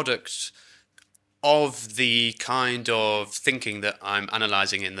product of the kind of thinking that I'm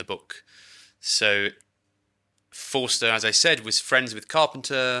analysing in the book. So Forster, as I said, was friends with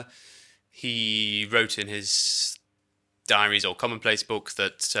Carpenter. He wrote in his diaries or commonplace book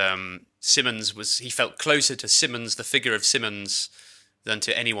that Symonds he felt closer to Symonds, the figure of Symonds, than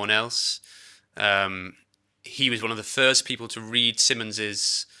to anyone else. He was one of the first people to read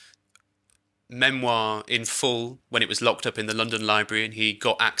Symonds's memoir in full when it was locked up in the London Library, and he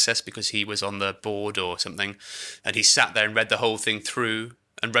got access because he was on the board or something, and he sat there and read the whole thing through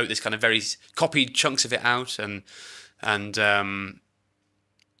and wrote this kind of copied chunks of it out and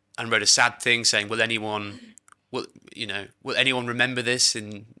wrote a sad thing saying, will anyone remember this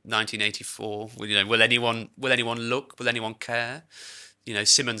in 1984? Will anyone look? Will anyone care?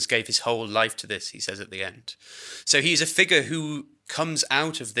 Symonds gave his whole life to this, he says at the end. So he's a figure who comes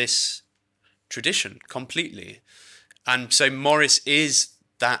out of this tradition completely. And so Morris is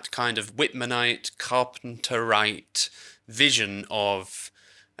that kind of Whitmanite, Carpenterite vision of,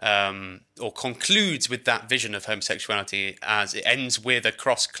 or concludes with that vision of homosexuality as it ends with a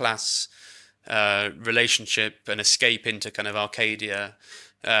cross-class relationship, an escape into kind of Arcadia.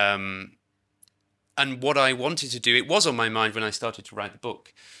 And what I wanted to do, it was on my mind when I started to write the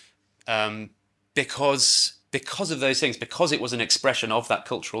book, because of those things, because it was an expression of that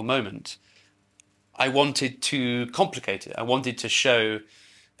cultural moment, I wanted to complicate it. I wanted to show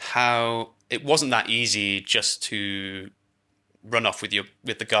how it wasn't that easy just to run off with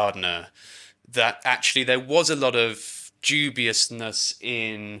the gardener, that actually there was a lot of dubiousness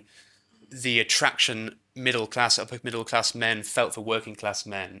in the attraction upper middle class men felt for working class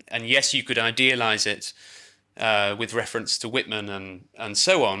men. And yes, you could idealize it with reference to Whitman and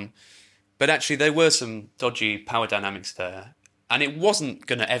so on, but actually there were some dodgy power dynamics there, and it wasn't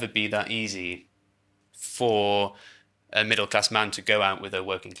going to ever be that easy for a middle class man to go out with a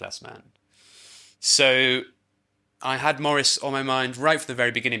working class man. So I had Morris on my mind right from the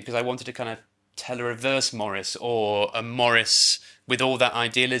very beginning because I wanted to kind of tell a reverse Morris, or a Morris with all that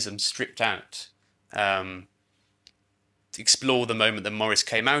idealism stripped out, to explore the moment that Morris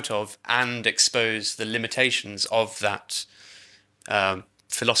came out of and expose the limitations of that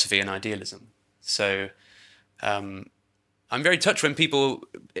philosophy and idealism. So I'm very touched when people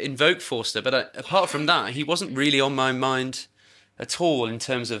invoke Forster, but apart from that, he wasn't really on my mind at all in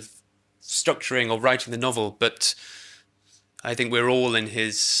terms of structuring or writing the novel. But I think we're all in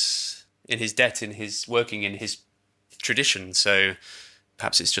his debt, working in his tradition. So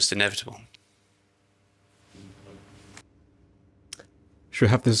perhaps it's just inevitable. Should we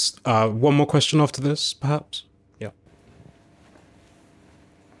have this one more question after this, perhaps? Yeah.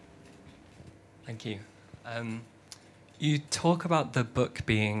 Thank you. You talk about the book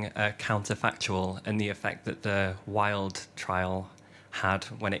being counterfactual and the effect that the Wilde trial had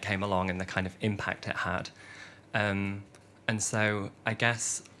when it came along and the kind of impact it had. And so I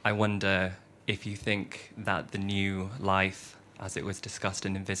guess I wonder if you think that the new life, as it was discussed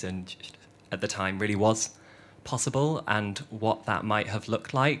and envisaged at the time, really was possible, and what that might have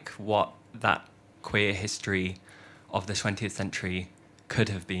looked like, what that queer history of the 20th century could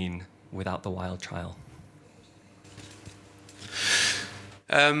have been without the Wilde trial.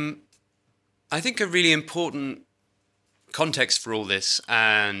 I think a really important context for all this,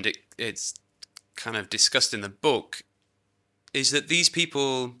 and it's kind of discussed in the book, is that these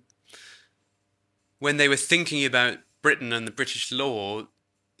people, when they were thinking about Britain and the British law,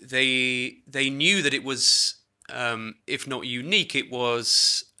 they knew that it was, if not unique, it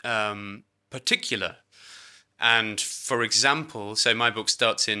was particular. And for example, so my book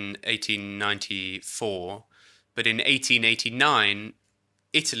starts in 1894, but in 1889,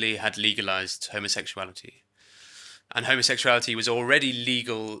 Italy had legalized homosexuality. And homosexuality was already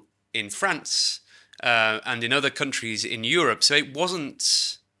legal in France and in other countries in Europe. So it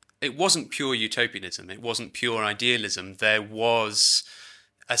wasn't pure utopianism. It wasn't pure idealism. There was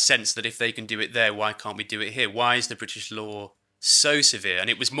a sense that if they can do it there, why can't we do it here? Why is the British law so severe? And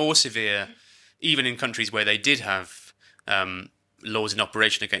it was more severe even in countries where they did have laws in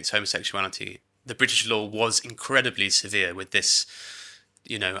operation against homosexuality. The British law was incredibly severe with this,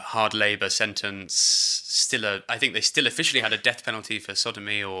 hard labour sentence. I think they still officially had a death penalty for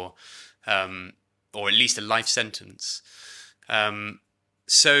sodomy, or at least a life sentence.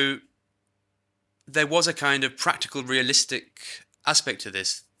 So there was a kind of practical, realistic aspect to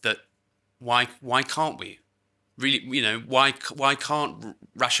this, that why can't we? Really, you know, why can't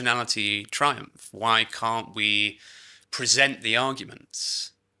rationality triumph? Why can't we present the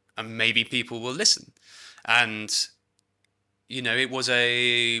arguments? And maybe people will listen. And, you know, it was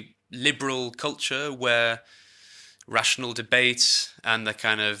a liberal culture where rational debate and the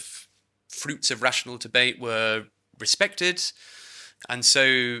kind of fruits of rational debate were respected. And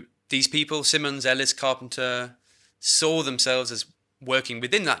so these people, Symonds, Ellis, Carpenter, saw themselves as working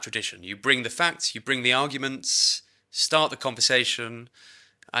within that tradition. You bring the facts, you bring the arguments, start the conversation,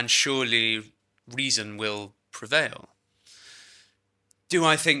 and surely reason will prevail. Do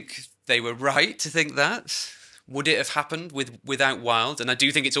I think they were right to think that? Would it have happened without Wilde? And I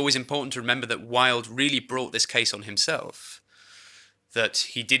do think it's always important to remember that Wilde really brought this case on himself, that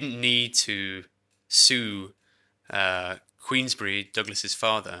he didn't need to sue Queensberry, Douglas's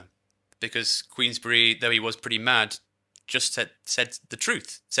father, because Queensberry, though he was pretty mad, just said the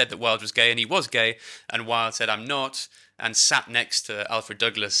truth, said that Wilde was gay, and he was gay, and Wilde said, I'm not, and sat next to Alfred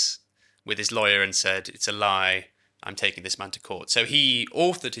Douglas with his lawyer and said, it's a lie, I'm taking this man to court. So he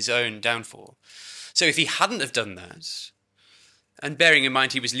authored his own downfall. So if he hadn't have done that, and bearing in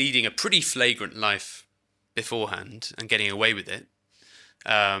mind he was leading a pretty flagrant life beforehand and getting away with it,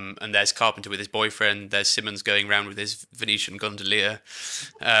 and there's Carpenter with his boyfriend, there's Symonds going round with his Venetian gondolier.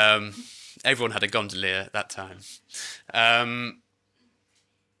 Everyone had a gondolier at that time.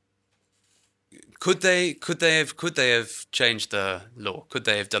 Could they have changed the law? Could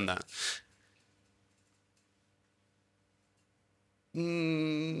they have done that?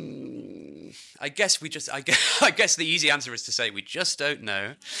 I guess the easy answer is to say we just don't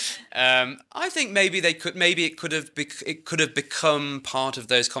know. I think maybe they could. Maybe it could have become part of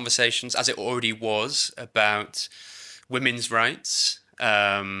those conversations, as it already was, about women's rights.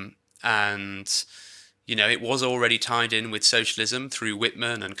 And you know, it was already tied in with socialism through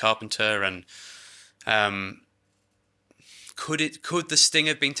Whitman and Carpenter, and could the sting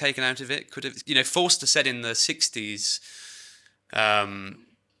have been taken out of it? Could have, you know, Forster said in the 60s,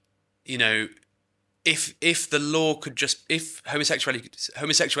 you know, if the law could just, if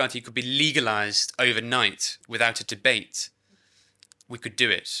homosexuality could be legalized overnight without a debate, we could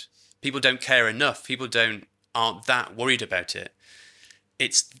do it. People don't care enough. People aren't that worried about it.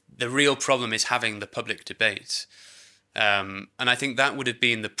 It's the real problem is having the public debate, and I think that would have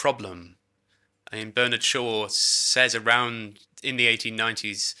been the problem. I mean, Bernard Shaw says around in the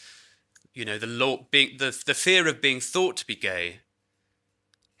 1890s, you know, the fear of being thought to be gay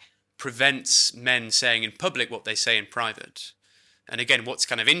prevents men saying in public what they say in private. And again, what's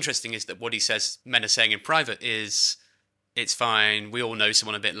kind of interesting is that what he says men are saying in private is, it's fine, we all know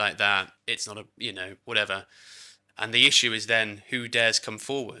someone a bit like that, it's not a, you know, whatever. And the issue is then who dares come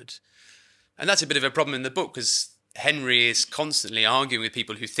forward. And that's a bit of a problem in the book, because Henry is constantly arguing with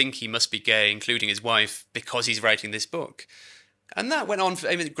people who think he must be gay, including his wife, because he's writing this book. And that went on for,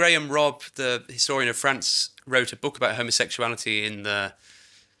 I mean, Graham Robb, the historian of France, wrote a book about homosexuality in the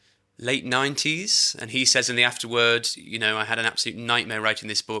late 90s. And he says in the afterword, you know, I had an absolute nightmare writing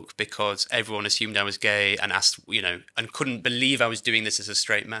this book because everyone assumed I was gay and asked, you know, and couldn't believe I was doing this as a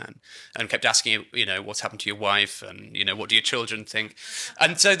straight man, and kept asking, you know, what's happened to your wife, and, you know, what do your children think?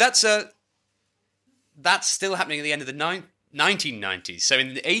 And so that's still happening at the end of the 1990s. So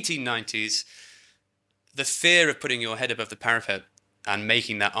in the 1890s, the fear of putting your head above the parapet and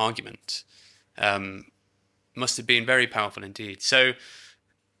making that argument must have been very powerful indeed. So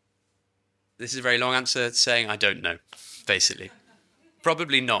this is a very long answer saying I don't know, basically.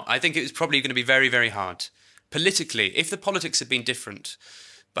 Probably not. I think it was probably going to be very, very hard. Politically, if the politics had been different,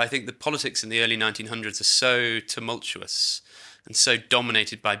 but I think the politics in the early 1900s are so tumultuous and so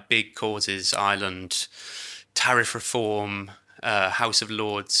dominated by big causes, Ireland, tariff reform, House of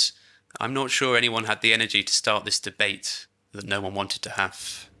Lords. I'm not sure anyone had the energy to start this debate that no one wanted to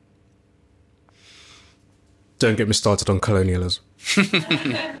have. Don't get me started on colonialism.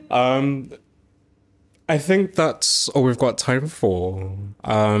 I think that's all we've got time for.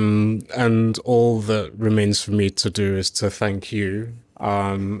 And all that remains for me to do is to thank you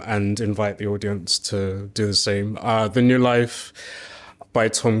and invite the audience to do the same. The New Life by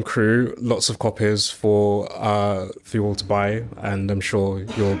Tom Crewe, lots of copies for you all to buy, and I'm sure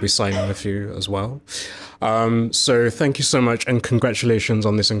you'll be signing a few as well. So thank you so much, and congratulations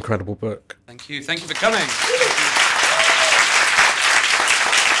on this incredible book. Thank you for coming.